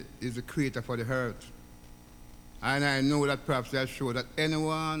Majesty is the creator for the earth. And I know that perhaps that shows that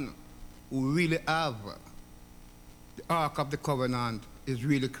anyone who really have the Ark of the Covenant is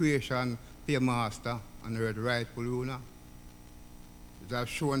really creation, paymaster, and earth rightful ruler. It has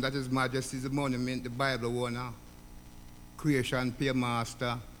shown that His Majesty is the monument, the Bible owner, creation,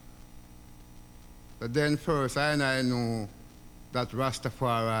 paymaster. But then first, I know that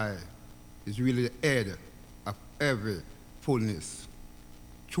Rastafari is really the head of every fullness,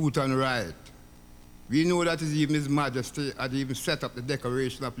 truth and right. We know that even His Majesty had even set up the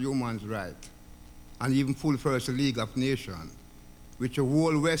Declaration of Human Rights and even fulfilled the League of Nations, which the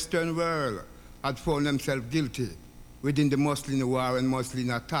whole Western world had found themselves guilty within the Muslim war and Muslim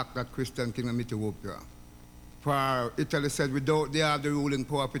attack that Christian kingdom Ethiopia. For Italy said without they have the ruling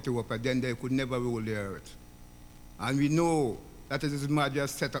power of Ethiopia, then they could never rule the earth. And we know that His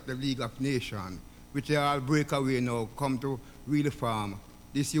Majesty set up the League of Nations, which they all break away now, come to really form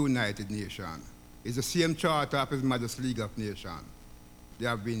this United Nation. It's the same charter of His Majesty's League of Nations. They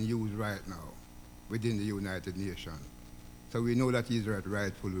have been used right now within the United Nations. So we know that He's the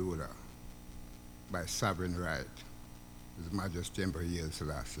rightful ruler by sovereign right. His Majesty Emperor Haile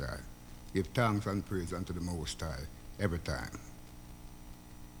Selassie. Give thanks and praise unto the Most High every time.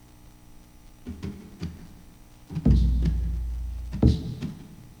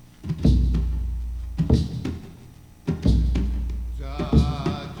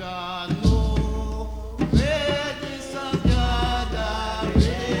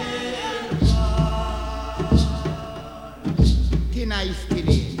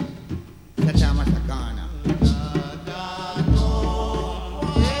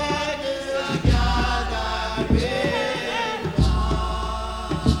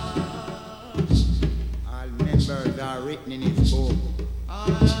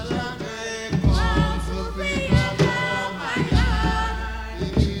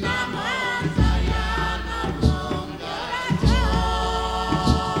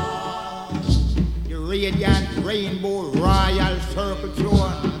 Rainbow Royal Circle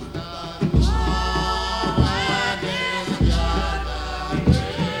Throne.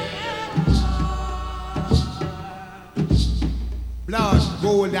 Blood,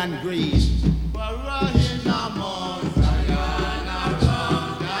 gold and green.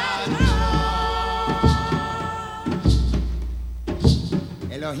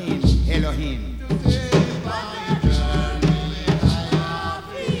 Elohim, Elohim.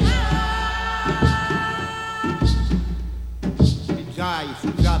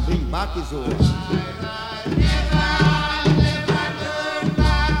 God bring back His own.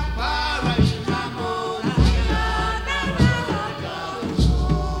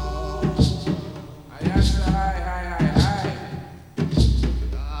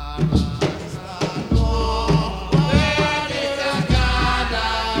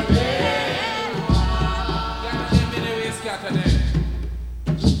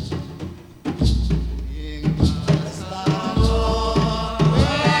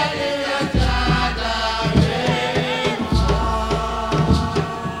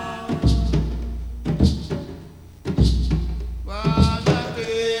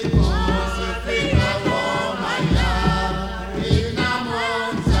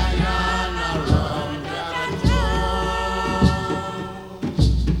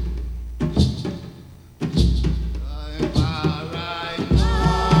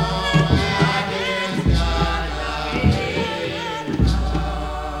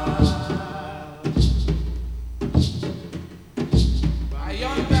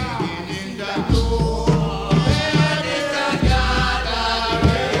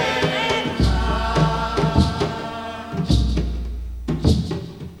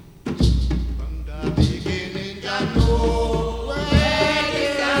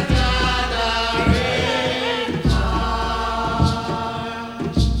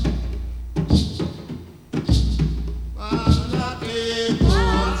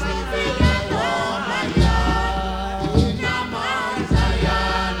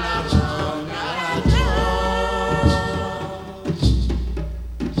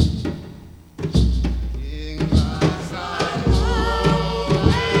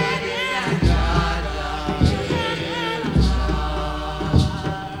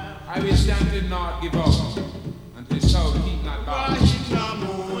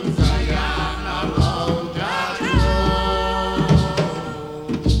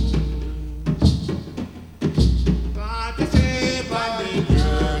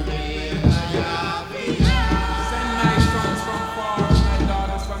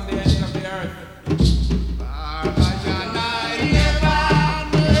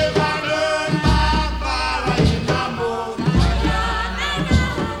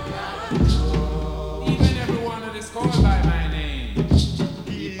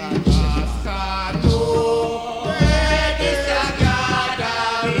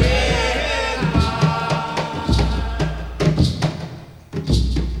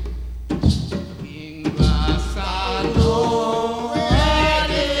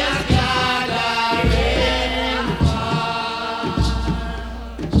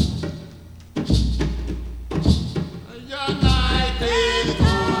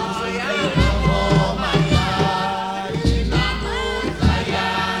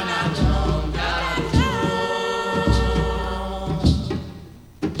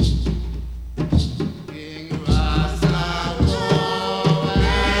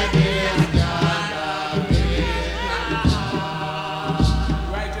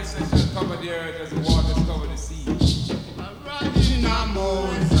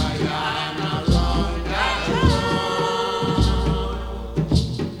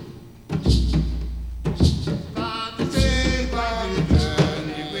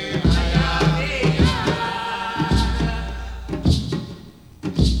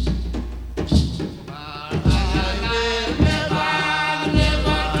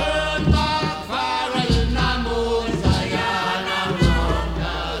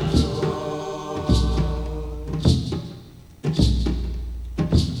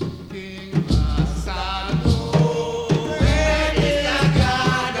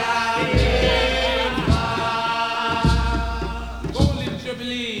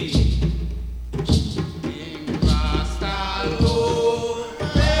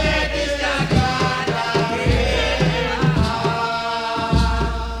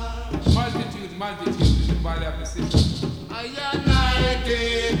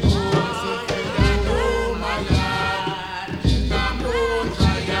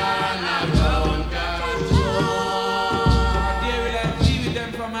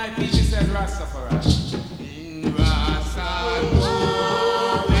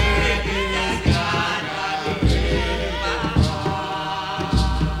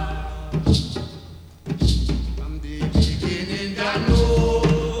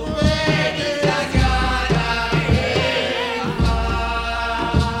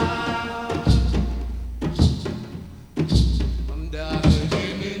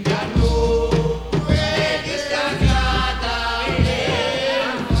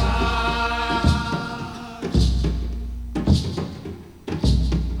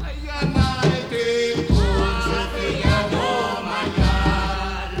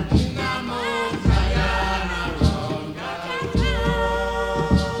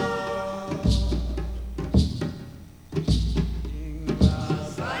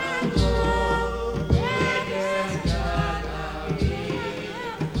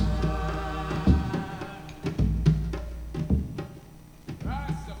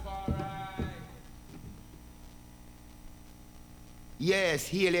 Yes,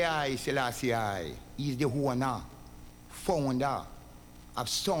 Haile I, Selassie I. He's the owner, founder of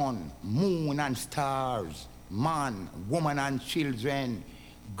sun, moon, and stars, man, woman, and children,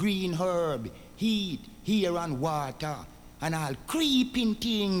 green herb, heat, air, and water, and all creeping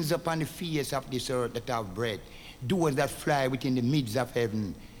things upon the face of this earth that have breath, those that fly within the midst of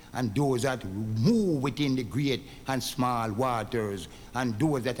heaven, and those that move within the great and small waters, and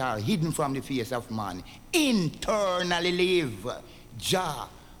those that are hidden from the face of man, internally live. Jah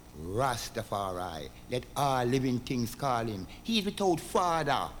Rastafari, let all living things call him. He is without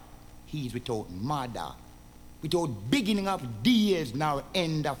father, he is without mother, without beginning of days nor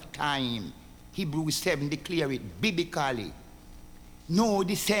end of time. Hebrews 7 declare it biblically. No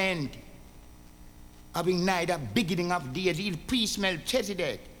descent, having neither beginning of days, he is priest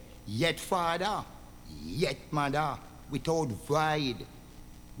Melchizedek, yet father, yet mother, without void,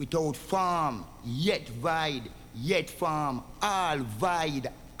 without form, yet void, yet form, all void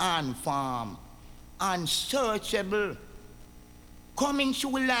and form, unsearchable, coming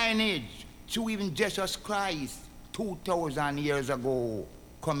through lineage, through even Jesus Christ, 2,000 years ago,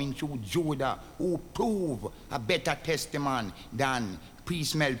 coming through Judah, who prove a better testament than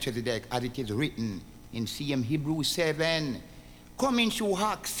priest Melchizedek, as it is written in CM Hebrews 7, coming through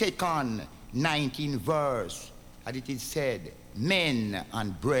Acts 2nd, 19 verse, as it is said, men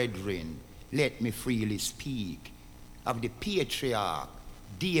and brethren, let me freely speak of the patriarch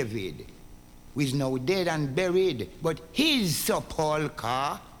David, who is now dead and buried, but his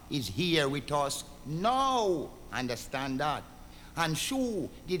sepulchre is here with us now. Understand that? And through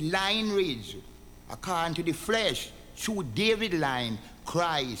the lineage, according to the flesh, through David's line,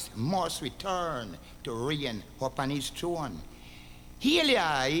 Christ must return to reign upon his throne. Haile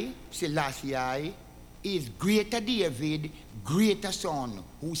I, Selassie I, is greater David, greater son,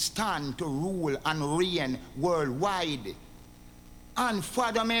 who stand to rule and reign worldwide.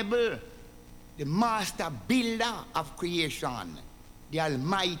 Unfathomable, the master builder of creation, the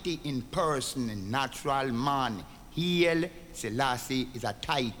Almighty in person, natural man. Haile Selassie is a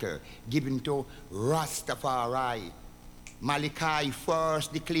title given to Rastafari. Malachi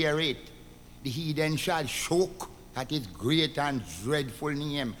first declare it. The heathen shall shook at his great and dreadful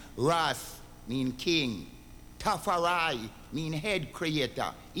name. Ras mean king. Tafari mean head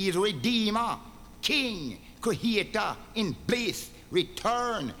creator. He is redeemer, king, creator in bliss,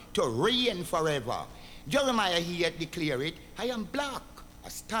 return to reign forever. Jeremiah here declare it. I am black.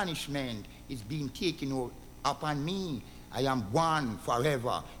 Astonishment is being taken upon me. I am one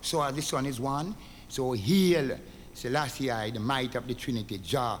forever. So as the Son is one, so Haile Selassie, the might of the Trinity,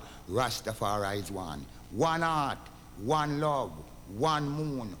 Jah Rastafari is one. One heart, one love, one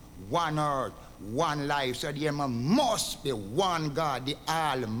moon, one earth, one life. So there must be one God, the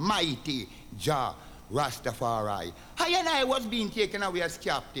Almighty Jah Rastafari. I and I was being taken away as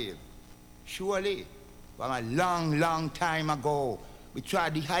captive. Surely, from a long, long time ago, we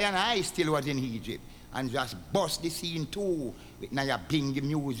tried the I and I still was in Egypt and just bust the scene too with Naya Bing the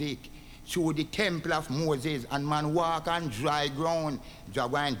music through the temple of Moses, and man walk on dry ground. Jah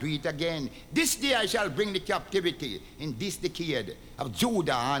and do it again. This day I shall bring the captivity in this decade of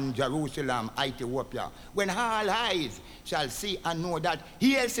Judah and Jerusalem, Ethiopia, when all eyes shall see and know that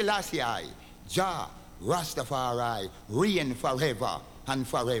Haile Selassie, Jah Rastafari, reign forever and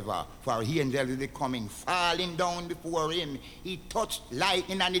forever. For he angel will be coming, falling down before him. He touched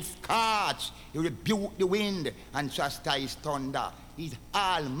lightning and it scorched. He rebuked the wind and chastised thunder. He's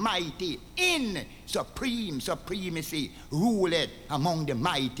almighty in supreme supremacy, ruled among the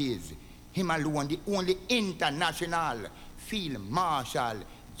mighties. Him alone, the only international field marshal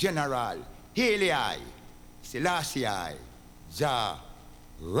general. Haile Selassie, Jah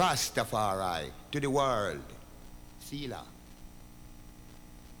Rastafari, to the world. Sila.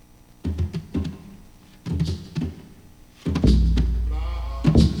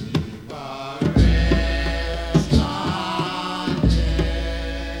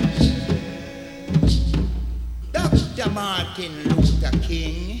 Dr. Martin Luther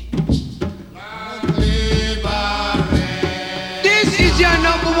King. This is your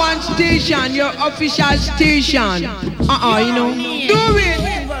number one station, your official station. You know. Do it.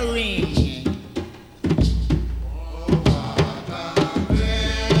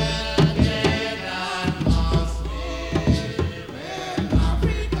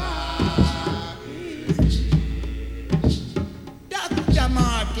 Dr.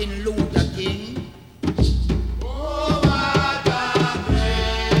 Martin Luther King.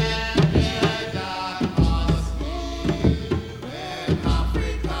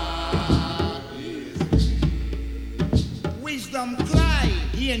 Wisdom cry,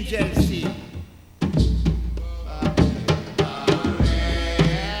 the angels sing.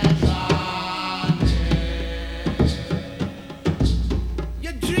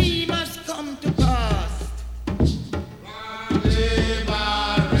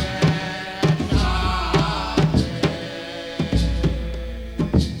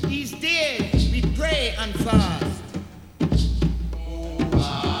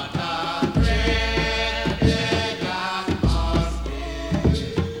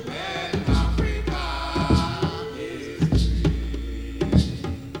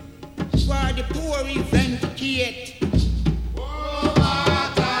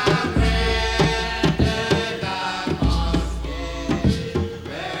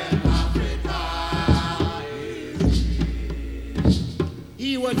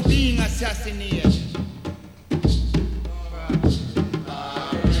 assassinate.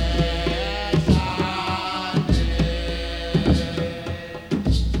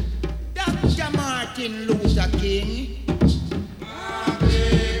 Dr. Martin Luther King.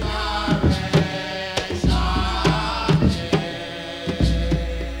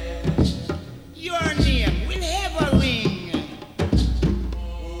 Your name will ever ring.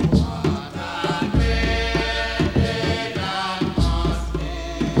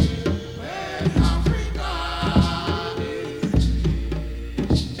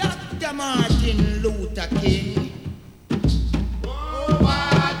 Dr. Martin Luther King.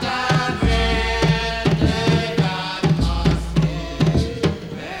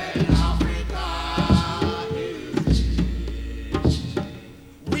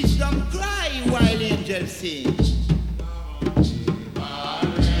 Wisdom cry while angels sing.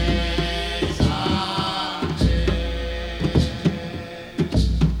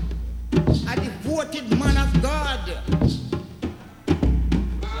 A devoted man of God.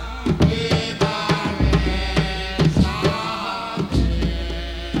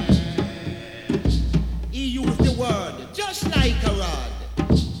 He used the word just like a rod.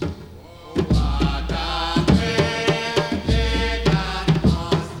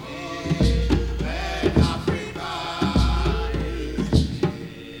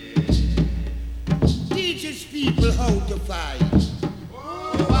 Teaches people how to fight.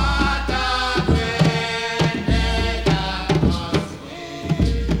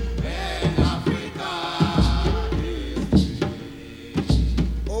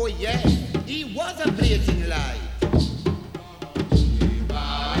 Oh yes, he was a blazing light.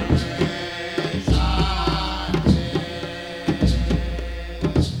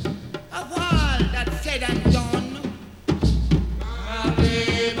 Of all that's said and done,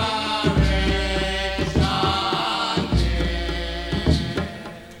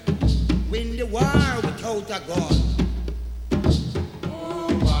 win the war without a gun.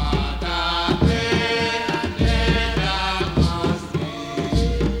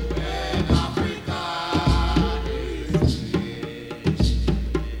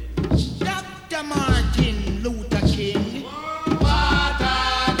 Dr. Martin Luther King.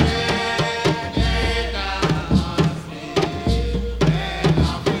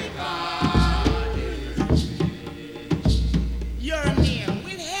 Your name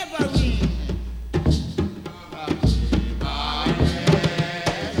will ever ring.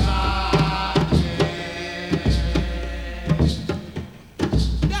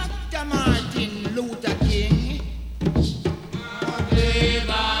 Dr. Martin Luther King.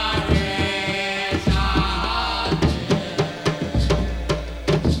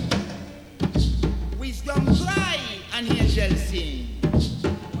 Wisdom cry and angels sing.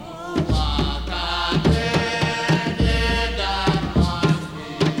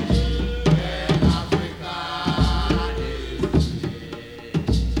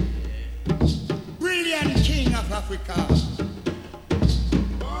 Brilliant king of Africa.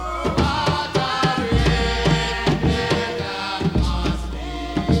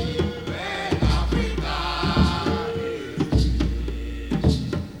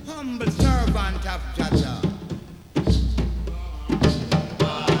 Humble servant of Jaja.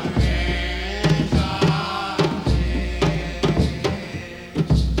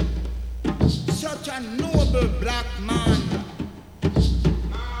 Such a noble black man.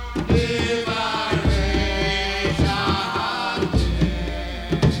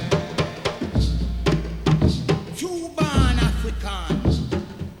 Cuban African.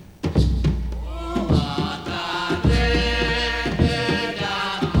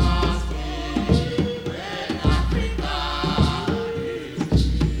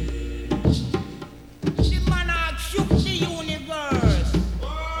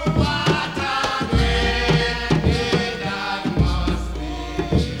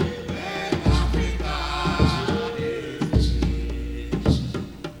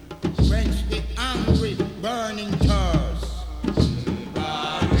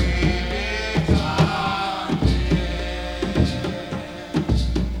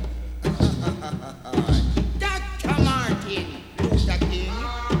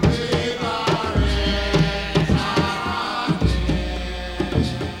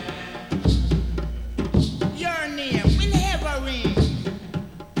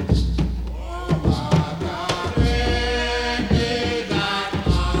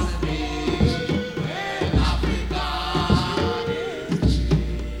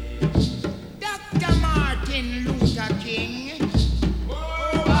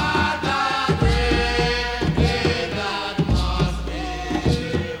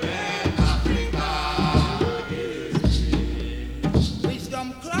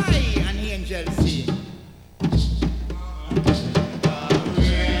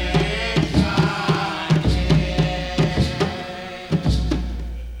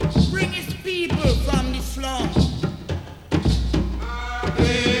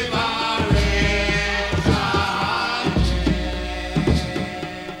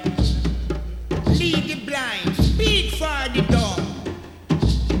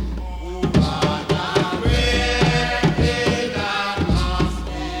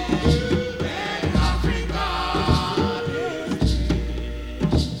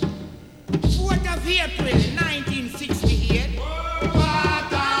 April 1968.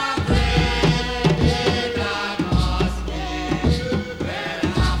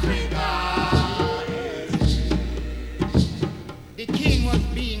 The king was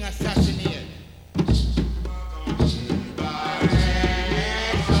being assassinated.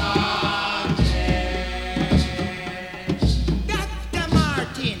 Dr.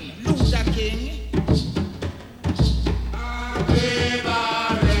 Martin Luther King.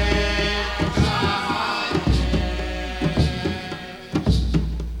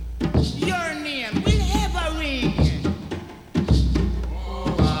 Your name will ever ring.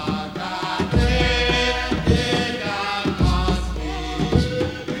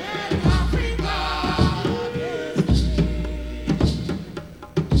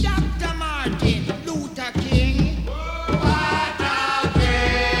 Dr. Martin Luther King.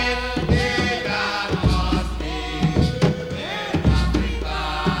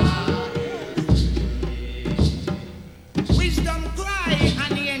 Wisdom cry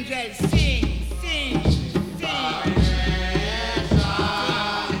and the angels sing, sing, sing.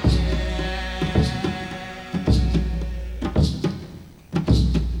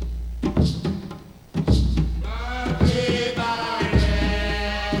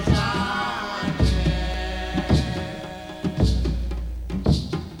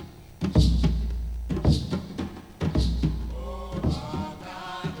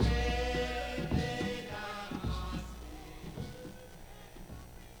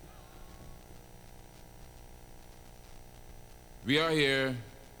 We are here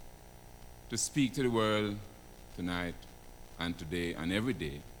to speak to the world tonight and today and every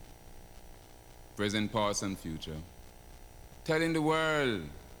day, present, past, and future, telling the world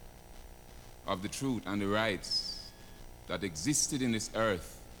of the truth and the rights that existed in this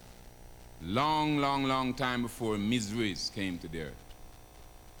earth long, long, long time before miseries came to the earth.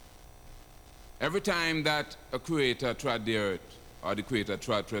 Every time that a creator trod the earth or the creator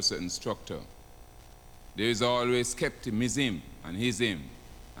trod to a certain structure, there is always skepticism and hism,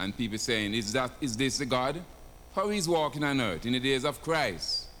 and people saying, is this the God? How he's walking on earth in the days of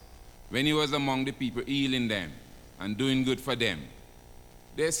Christ, when he was among the people healing them and doing good for them.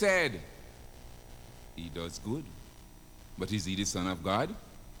 They said, he does good, but is he the Son of God?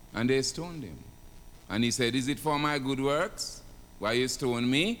 And they stoned him. And he said, is it for my good works? Why you stone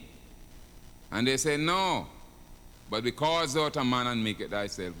me? And they said, no, but because thou art a man and make it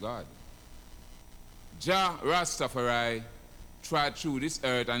thyself God. Jah Rastafari trod through this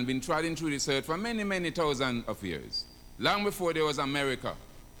earth and been trotting through this earth for many, many thousands of years. Long before there was America,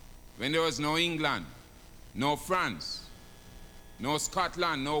 when there was no England, no France, no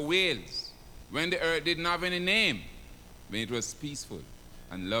Scotland, no Wales, when the earth didn't have any name, when it was peaceful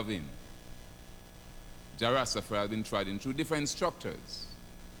and loving. Jah Rastafari has been trotting through different structures.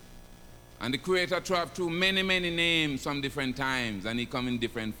 And the Creator trod through many, many names from different times, and he come in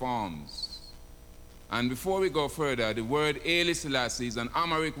different forms. And before we go further, the word Haile Selassie is an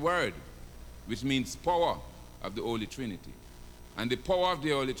Amharic word, which means power of the Holy Trinity. And the power of the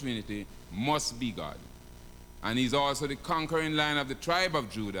Holy Trinity must be God. And he's also the conquering lion of the tribe of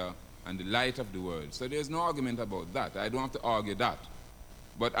Judah and the light of the world. So there's no argument about that. I don't have to argue that.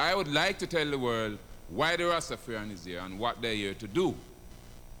 But I would like to tell the world why the Rastafarian is here and what they're here to do.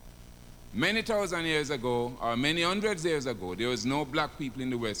 Many thousand years ago, or many hundreds years ago, there was no black people in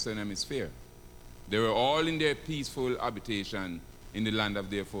the Western Hemisphere. They were all in their peaceful habitation in the land of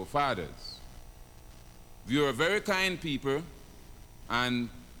their forefathers. We were very kind people, and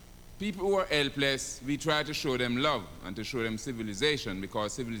people who were helpless, we tried to show them love and to show them civilization,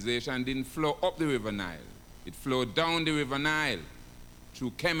 because civilization didn't flow up the River Nile. It flowed down the River Nile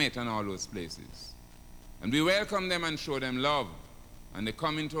through Kemet and all those places. And we welcome them and show them love. And they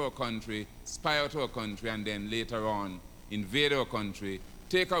come into our country, spy out our country, and then later on invade our country,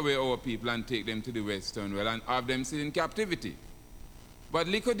 take away our people and take them to the Western world and have them sit in captivity. But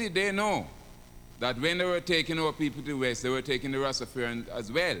little did they know that when they were taking our people to the West, they were taking the Rastafarian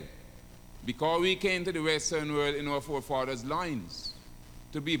as well. Because we came to the Western world in our forefathers' lines,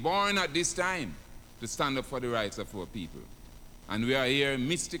 to be born at this time, to stand up for the rights of our people. And we are here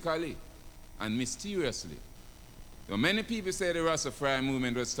mystically and mysteriously. So many people say the Rastafarian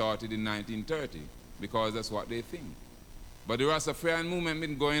movement was started in 1930, because that's what they think. But the Rastafarian movement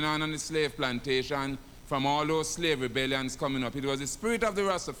been going on the slave plantation from all those slave rebellions coming up. It was the spirit of the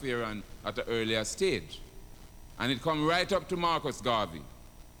Rastafarian at an earlier stage. And it come right up to Marcus Garvey.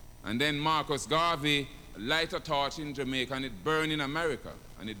 And then Marcus Garvey light a torch in Jamaica, and it burned in America.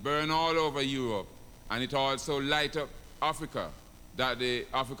 And it burned all over Europe. And it also light up Africa, that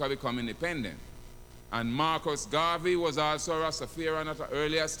Africa become independent. And Marcus Garvey was also a Rastafarian at an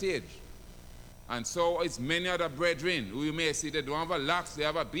earlier stage. And so is many other brethren who you may see they don't have a locks, they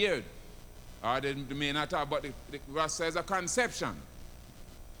have a beard. Or they may not have, but the Rasta is a conception.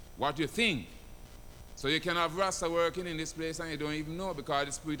 What you think. So you can have Rasta working in this place and you don't even know, because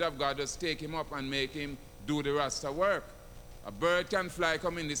the Spirit of God just take him up and make him do the Rasta work. A bird can fly,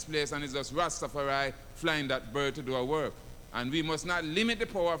 come in this place, and it's just Rastafari flying that bird to do a work. And we must not limit the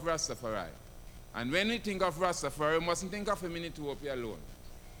power of Rastafari. And when we think of Rastafari, we mustn't think of him in Ethiopia alone.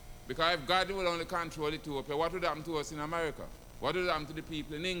 Because if God will only control Ethiopia, what would happen to us in America? What would happen to the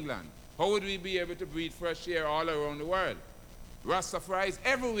people in England? How would we be able to breathe fresh air all around the world? Rastafari is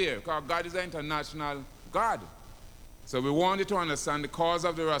everywhere, because God is an international God. So we want you to understand the cause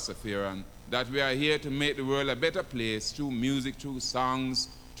of the Rastafarian, that we are here to make the world a better place through music, through songs,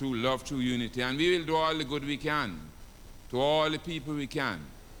 through love, through unity. And we will do all the good we can to all the people we can,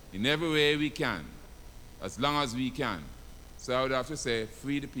 in every way we can, as long as we can. So I would have to say,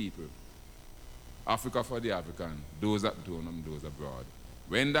 free the people. Africa for the African, those at home and those abroad.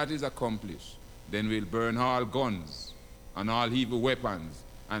 When that is accomplished, then we'll burn all guns and all evil weapons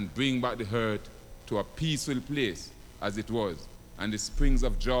and bring back the hurt to a peaceful place as it was. And the springs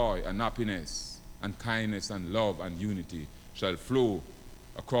of joy and happiness and kindness and love and unity shall flow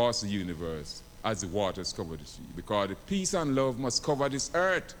across the universe as the waters cover the sea. Because the peace and love must cover this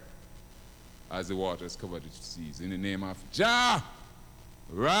earth as the waters cover the seas. In the name of Jah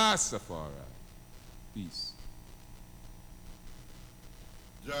Rastafari. Peace.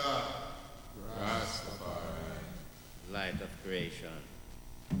 Jah Rastafari, light of creation.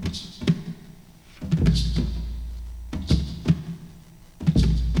 Jah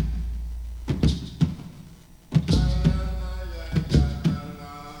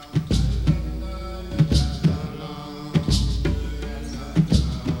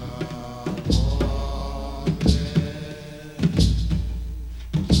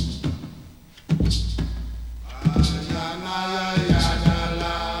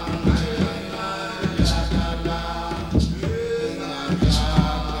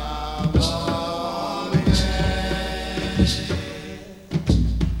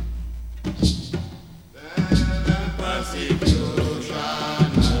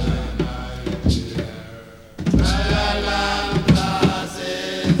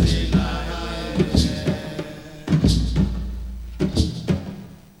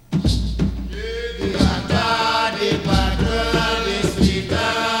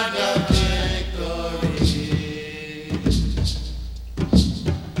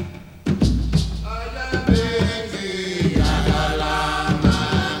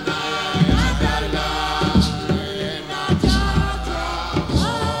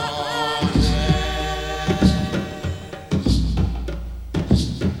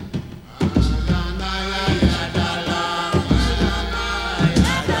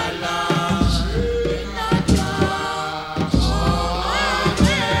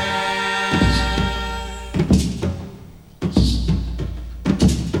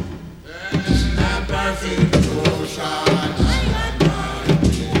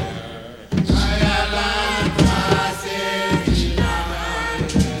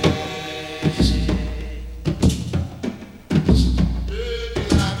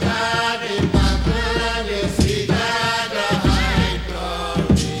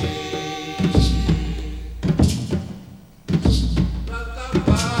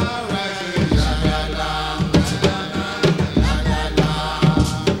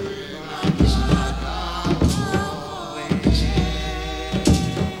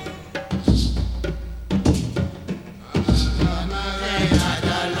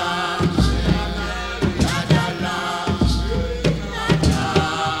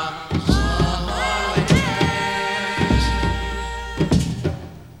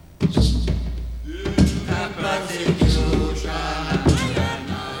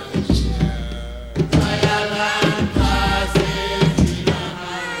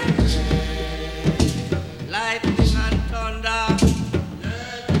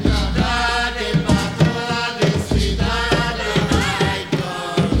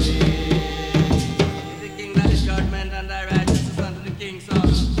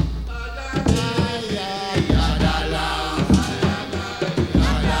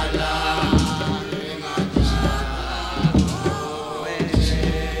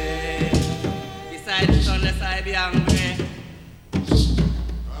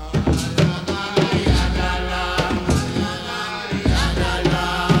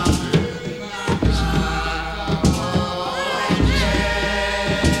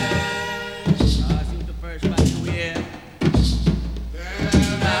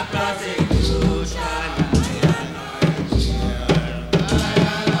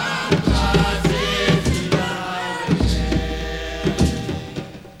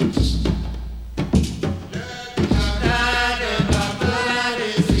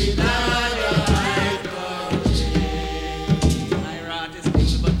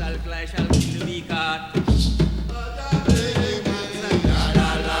fly shall kill the weak heart.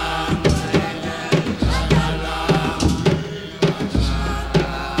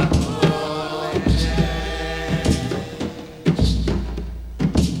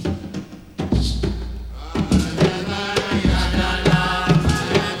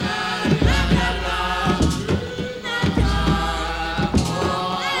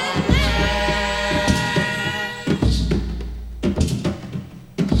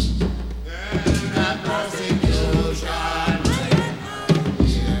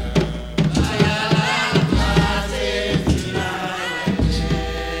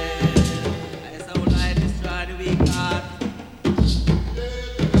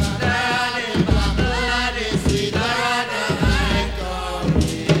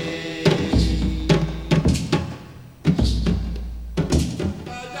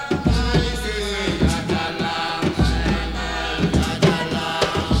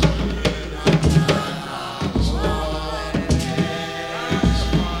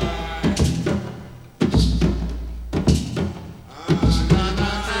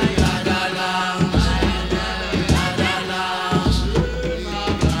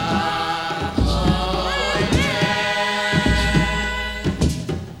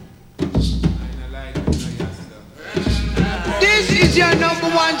 This is your number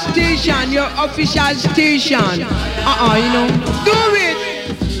one station, your official station. You know. Do it.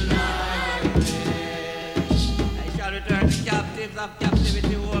 I shall return the captives of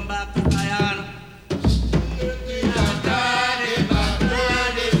captivity home back to Zion.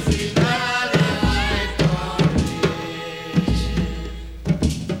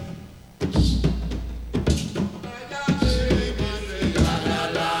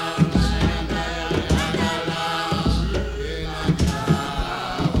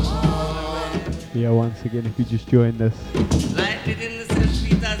 Yeah, once again, if you just joined us, Lighted in the St.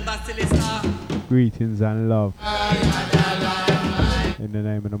 Peter's Basilica. greetings and love in the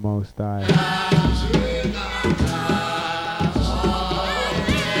name of the Most High.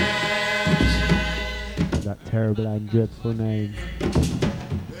 That terrible and dreadful name.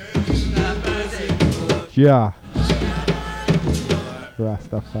 Jah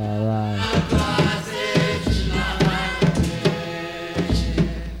Rastafari.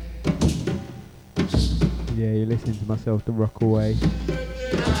 Yeah, you're listening to myself, the Rockaway.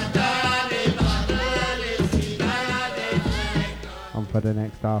 And for the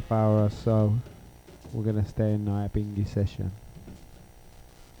next half hour or so, we're gonna stay in night bingy session.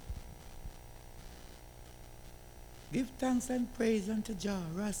 Give thanks and praise unto Jah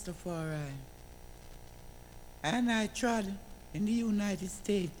Rastafari. And I trod in the United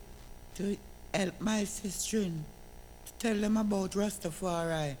States to help my sister to tell them about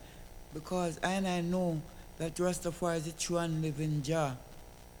Rastafari, because I know that Rastafari is the true and living Jah.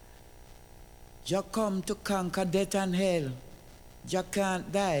 Jah come to conquer death and hell. Jah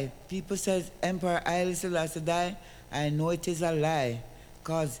can't die. People says Emperor Haile Selassie die. I know it is a lie,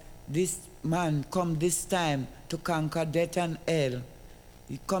 because this man come this time to conquer death and hell.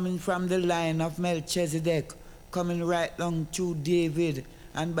 He coming from the line of Melchizedek, coming right down to David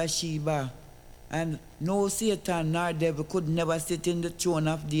and Bathsheba. And no Satan nor devil could never sit in the throne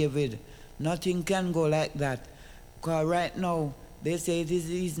of David. Nothing can go like that. Because right now, they say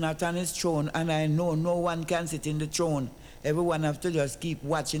he's not on his throne, and I know no one can sit in the throne. Everyone have to just keep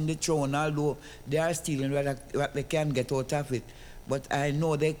watching the throne, although they are stealing what they can get out of it. But I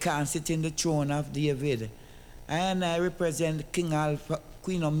know they can't sit in the throne of David. And I represent King Alpha,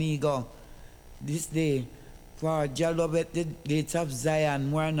 Queen Omega, this day. For Jah love at the gates of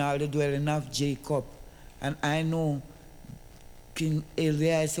Zion, more than all the dwelling of Jacob. And I know King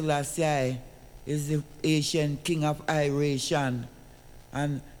Haile Selassie is the ancient king of Iration,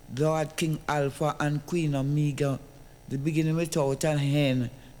 and Lord King Alpha and Queen Omega, the beginning without an end,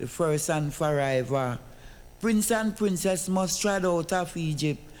 the first and forever. Prince and princess must trod out of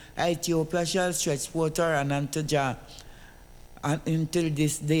Egypt. Ethiopia shall stretch forth her hand unto Jah, and until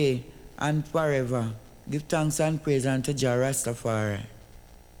this day and forever. Give thanks and praise unto Jah Rastafari.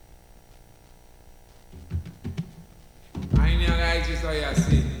 I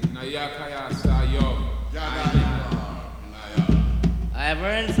have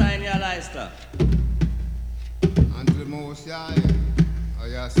earned sign your lister. Unto the Most High,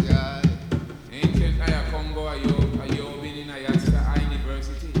 Ayasai. Ancient Aya Congo, Ayo been in Ayasa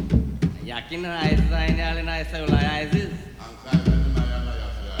University. Yakin I sign your lister, Isis.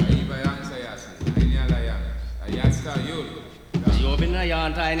 Ayaska, you been a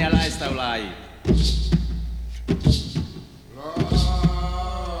yarn in your lister, lie.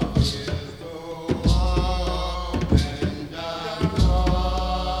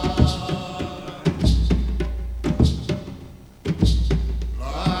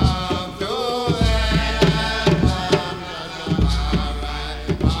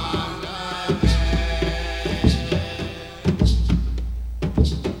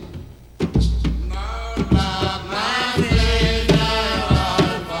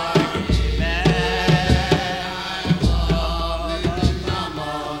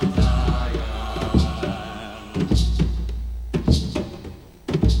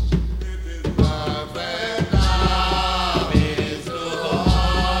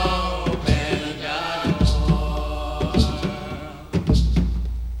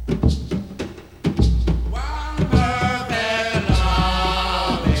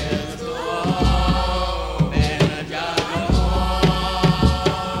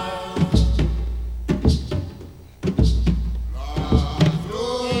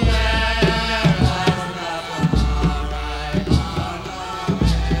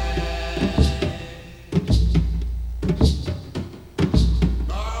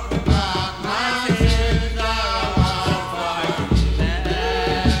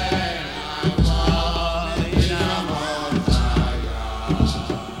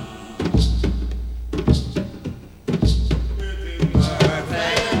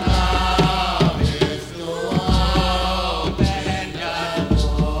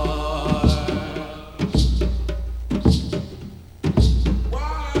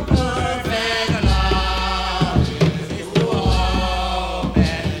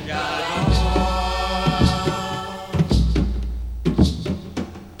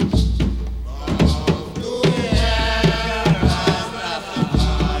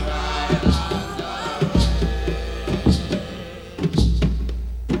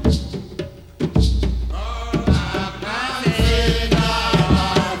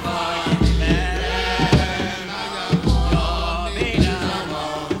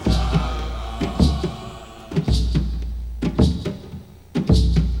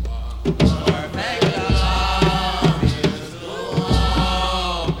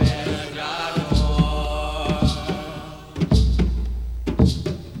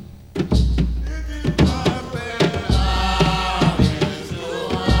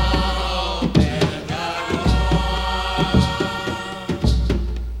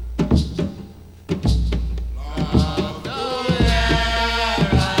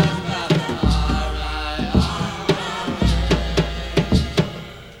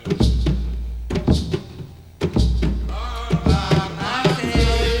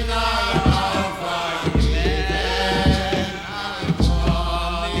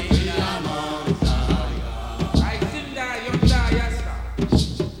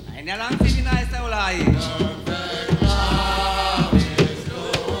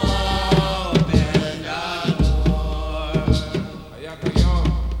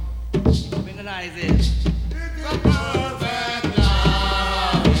 recognize it.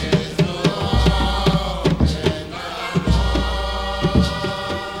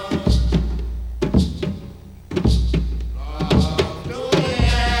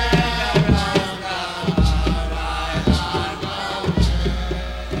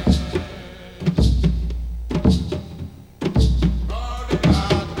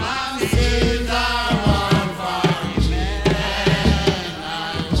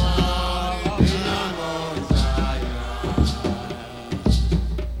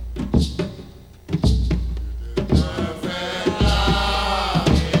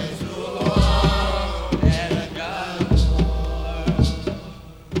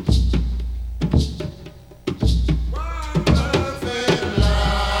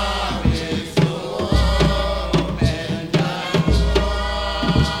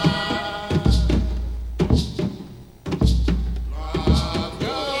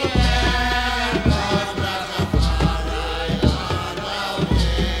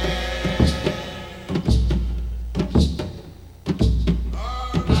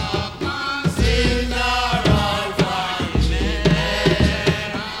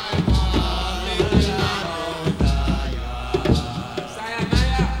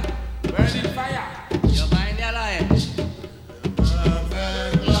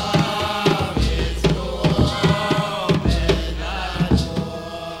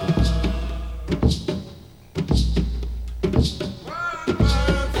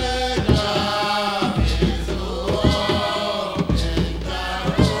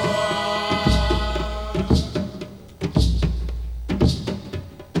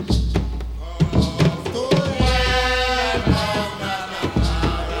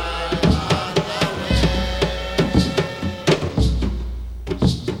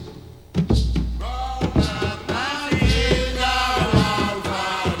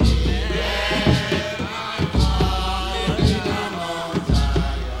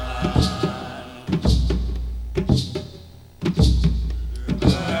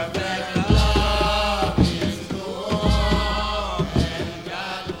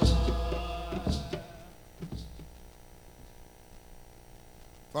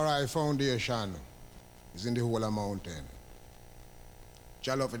 For our foundation is in the whole of mountain.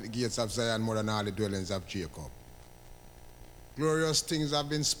 Jah love at the gates of Zion more than all the dwellings of Jacob. Glorious things have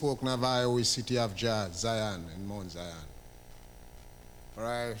been spoken of Iowa, city of Jah, Zion, and Mount Zion. For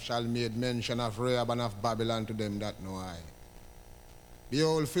I shall make mention of Rahab and of Babylon to them that know I.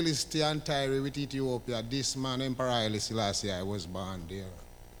 Behold, Philistia and Tyre with Ethiopia, this man, Emperor Haile Selassie, was born there.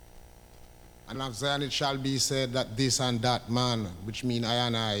 And of Zion it shall be said that this and that man, which mean I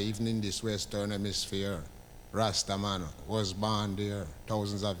and I, even in this western hemisphere, Rasta man, was born there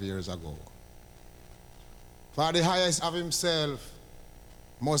thousands of years ago. For the highest of himself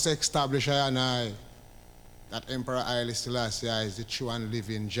must establish I and I that Emperor Haile Selassie is the true and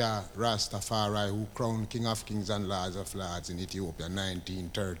living Jah Rastafari who crowned King of Kings and Lords of Lords in Ethiopia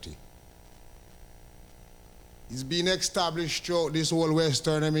 1930. It's been established throughout this whole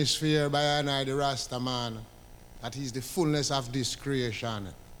Western Hemisphere by I and I, the Rasta man, that he's the fullness of this creation,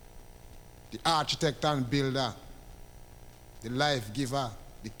 the architect and builder, the life giver,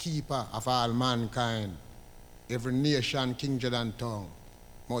 the keeper of all mankind. Every nation, kindred and tongue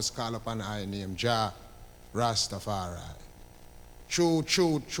must call upon I name Jah Rastafari. True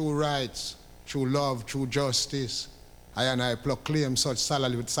truth, true rights, true love, true justice. I and I proclaim such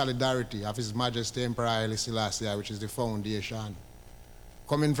solidarity of His Majesty Emperor Haile Selassie, which is the foundation.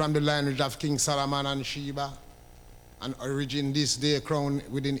 Coming from the lineage of King Solomon and Sheba, and origin this day crowned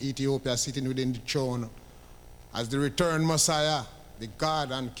within Ethiopia, sitting within the throne, as the returned Messiah, the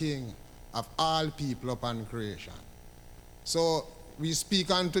God and King of all people upon creation. So we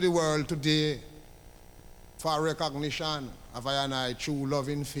speak unto the world today for recognition of I and I true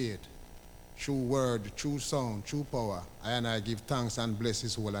loving faith, true word, true sound, true power. I and I give thanks and bless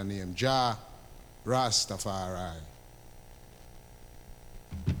His holy name, Jah Rastafari.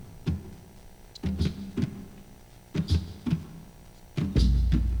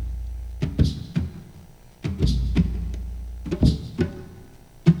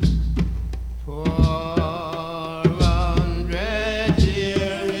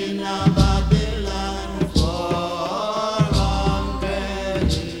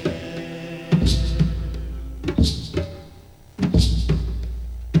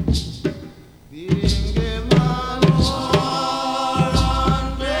 Being a man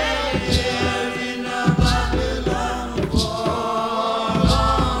 400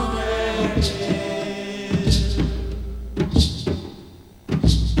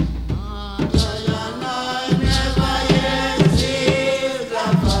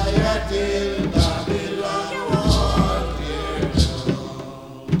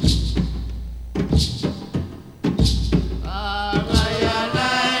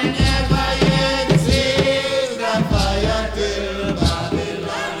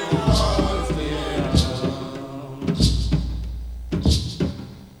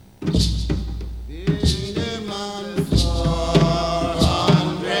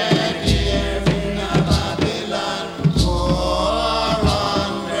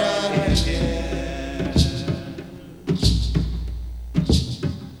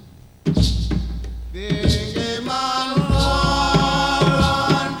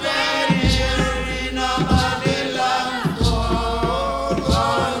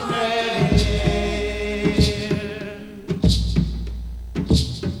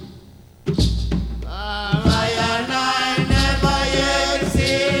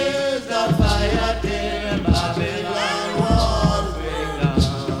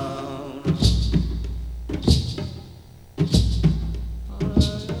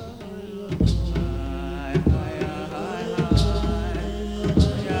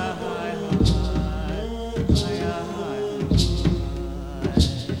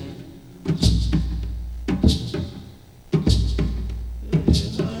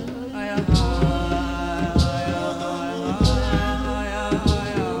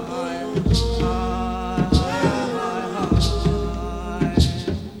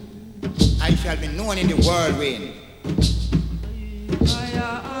 I shall be known in the whirlwind.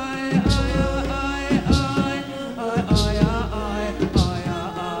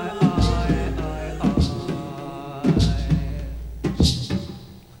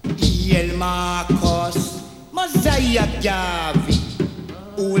 El Marcos, Messiah Gavi,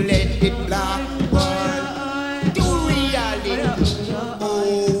 who let the black world do reality.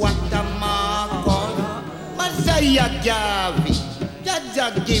 Oh, what a Marcos, Messiah Gavi,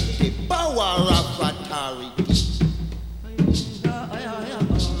 Jaja give the power of authority.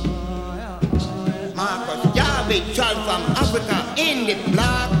 Marcus Garvey traveled from Africa in the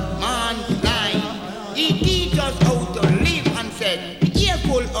black man's line. He teach us how to live and said, be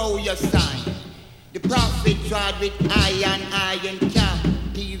careful how you sign. The prophet trod with iron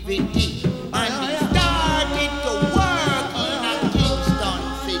captivity, and he started to work in a Kingston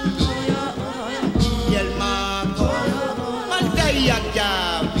city. El Marcos, Messiah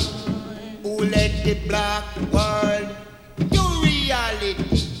Garvey, who led the black world to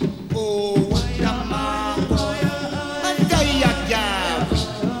reality. Oh, what a Marcos, Messiah Garvey,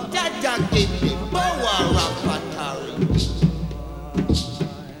 Jaja give the power of authority.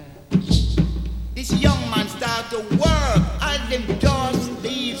 This young man start to work as him just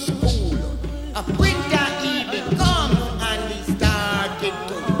leave school. A printer he becomes and he started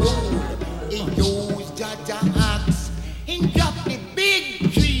to rule. He used Jaja axe, he dropped the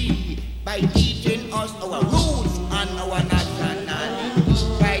big tree by teaching us our roots and our nationality.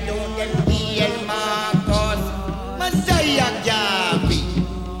 Why don't them be El Marcos, Messiah Garvey,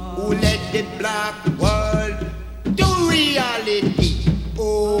 who led the black world to reality?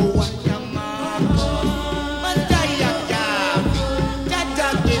 Oh, what a Marcos, Messiah Garvey, Jaja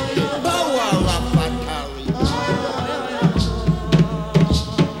give the power of authority.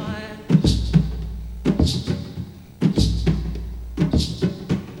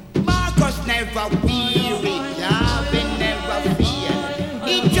 Marcos never weary, Garvey never feared.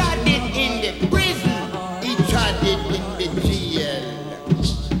 He tried it in the prison, he tried it in the jail.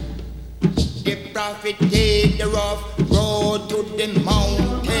 The prophet take the rough road to the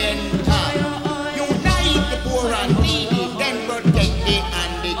mountain top. Unite the poor and needy, then protect the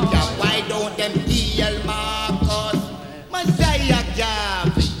handicapped. Why don't them deal Marcos, Messiah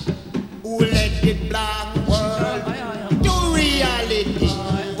Garvey, who led the black world to reality?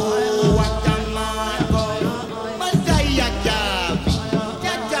 Oh, what a Marcos, Messiah Garvey,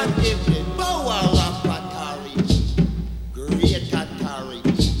 Jaja give the power of authority, great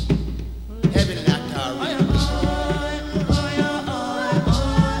authority, heavenly authority.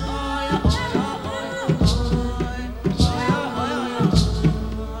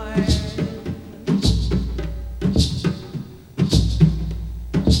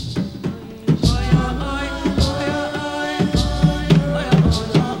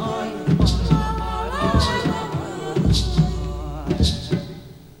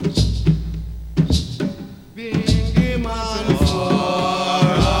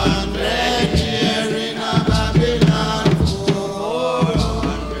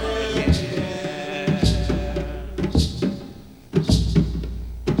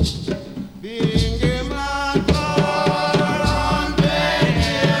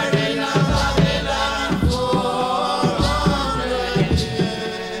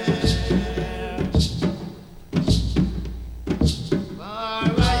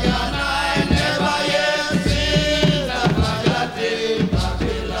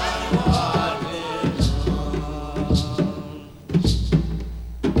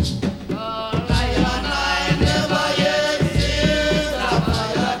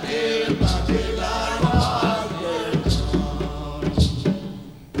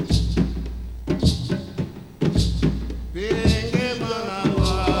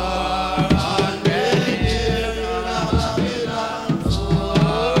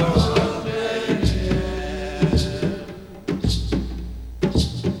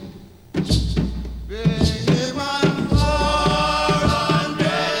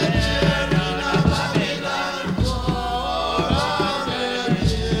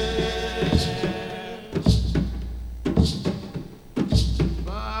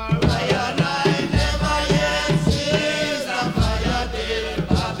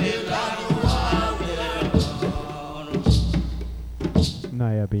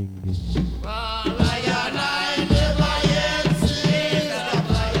 Naya Bingi.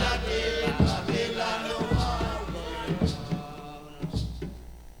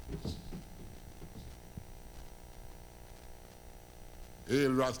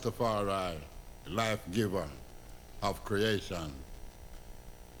 Hail Rastafari, life giver of creation.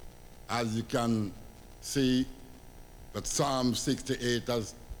 As you can see, that Psalm 68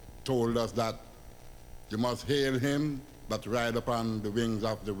 has told us that you must hail him but ride upon the wings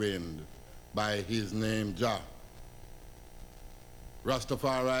of the wind by his name Jah.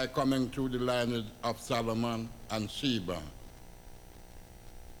 Rastafari coming through the lineage of Solomon and Sheba.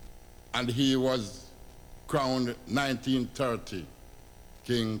 And he was crowned 1930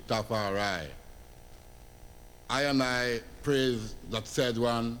 King Tafari. I and I praise that said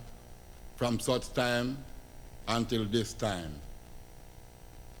one from such time until this time.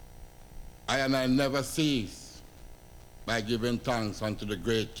 I and I never cease by giving thanks unto the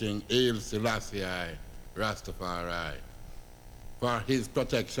great King Haile Selassie Rastafari for his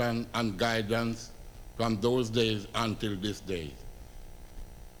protection and guidance from those days until this day.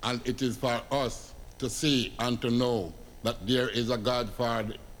 And it is for us to see and to know that there is a God for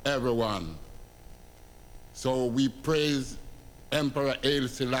everyone. So we praise Emperor Haile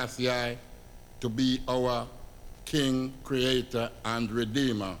Selassie to be our King, Creator, and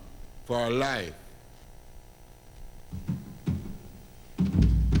Redeemer for life.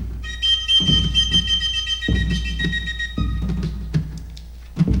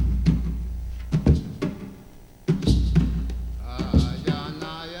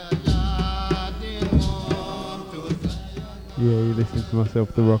 Yeah, you listen to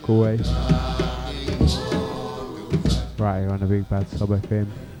myself, the Rockaway. Right here on the Big Bad Sub FM.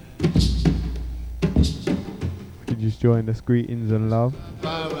 If you just joined us, greetings and love.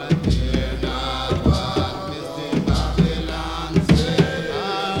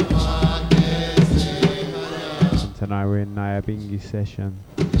 And tonight we're in Nyabingi session.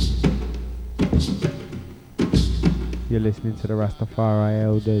 You're listening to the Rastafari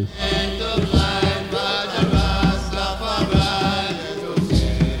Elders.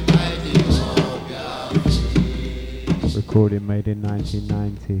 Recording made in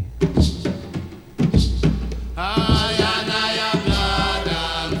 1990.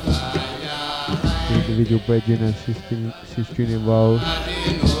 The individual brethren and sisters involved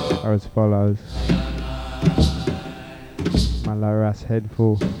are as follows. Man like Ras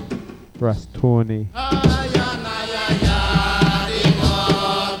Headful, Ras Tawny,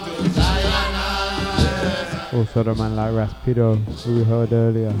 also the man like Ras Pido, who we heard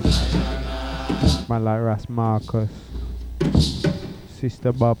earlier. Man like Ras Marcus,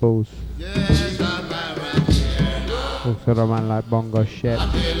 Sister Bubbles, also the man like Bongo Shep,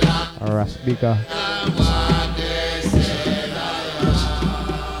 or Ras Bigger.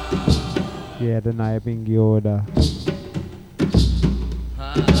 Yeah, the Nyabingi order.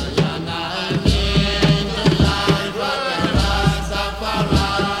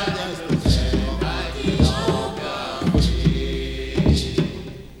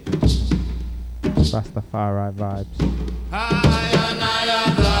 Rastafari vibes.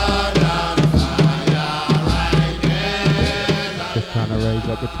 Just trying to raise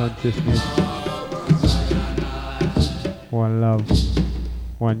up the consciousness. One love,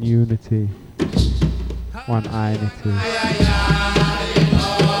 one unity, one identity.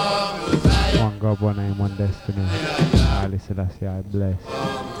 One God, one aim, one destiny. Haile Selassie, I bless.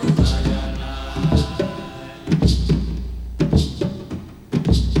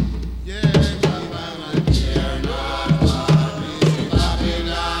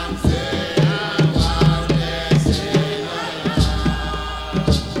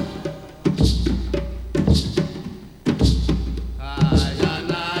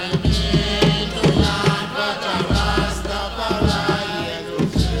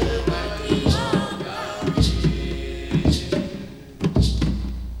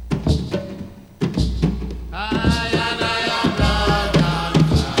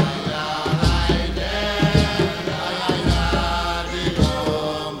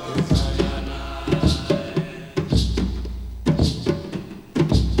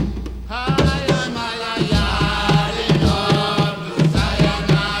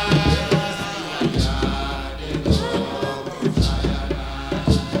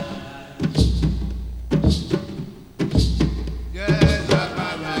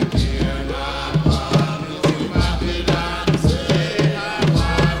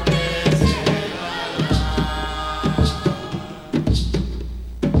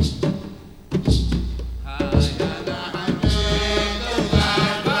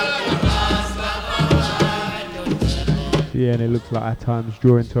 Yeah, and it looks like our time's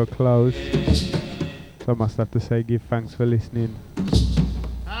drawing to a close. So I must have to say, give thanks for listening.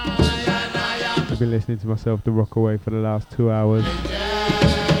 I've been listening to myself, the Rockaway, for the last 2 hours.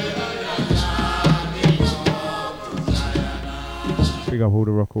 Big up all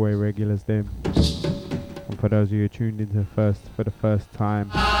the Rockaway regulars then. And for those of you who tuned in for the first time,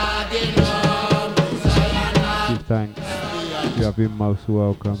 give thanks. You have been most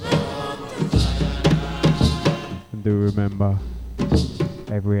welcome. And do remember,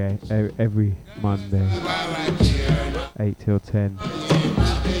 every Monday, 8 till 10,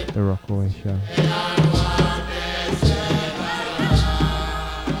 the Rockaway show.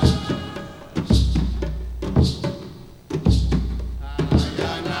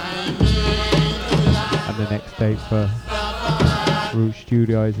 And the next date for Root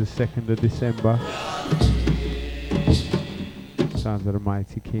Studio is the 2nd of December. Sounds of the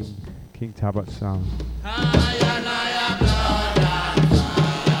mighty King Tabot sound.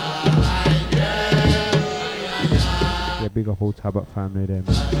 Yeah, big up all Tabot family then.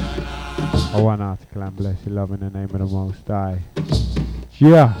 Oh, one article and bless you, love in the name of the Most High.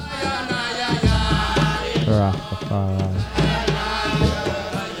 Yeah. Rastafari.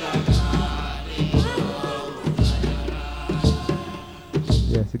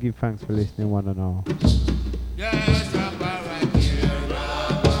 Yeah, so give thanks for listening, one and all.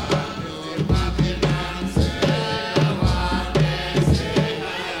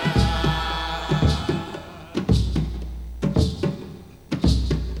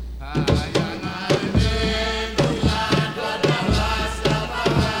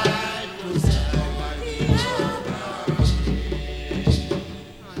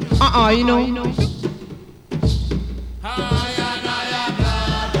 You know.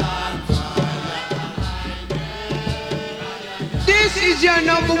 This is your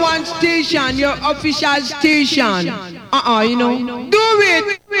number one station, your official station. You know. Do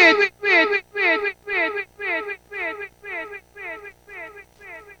it.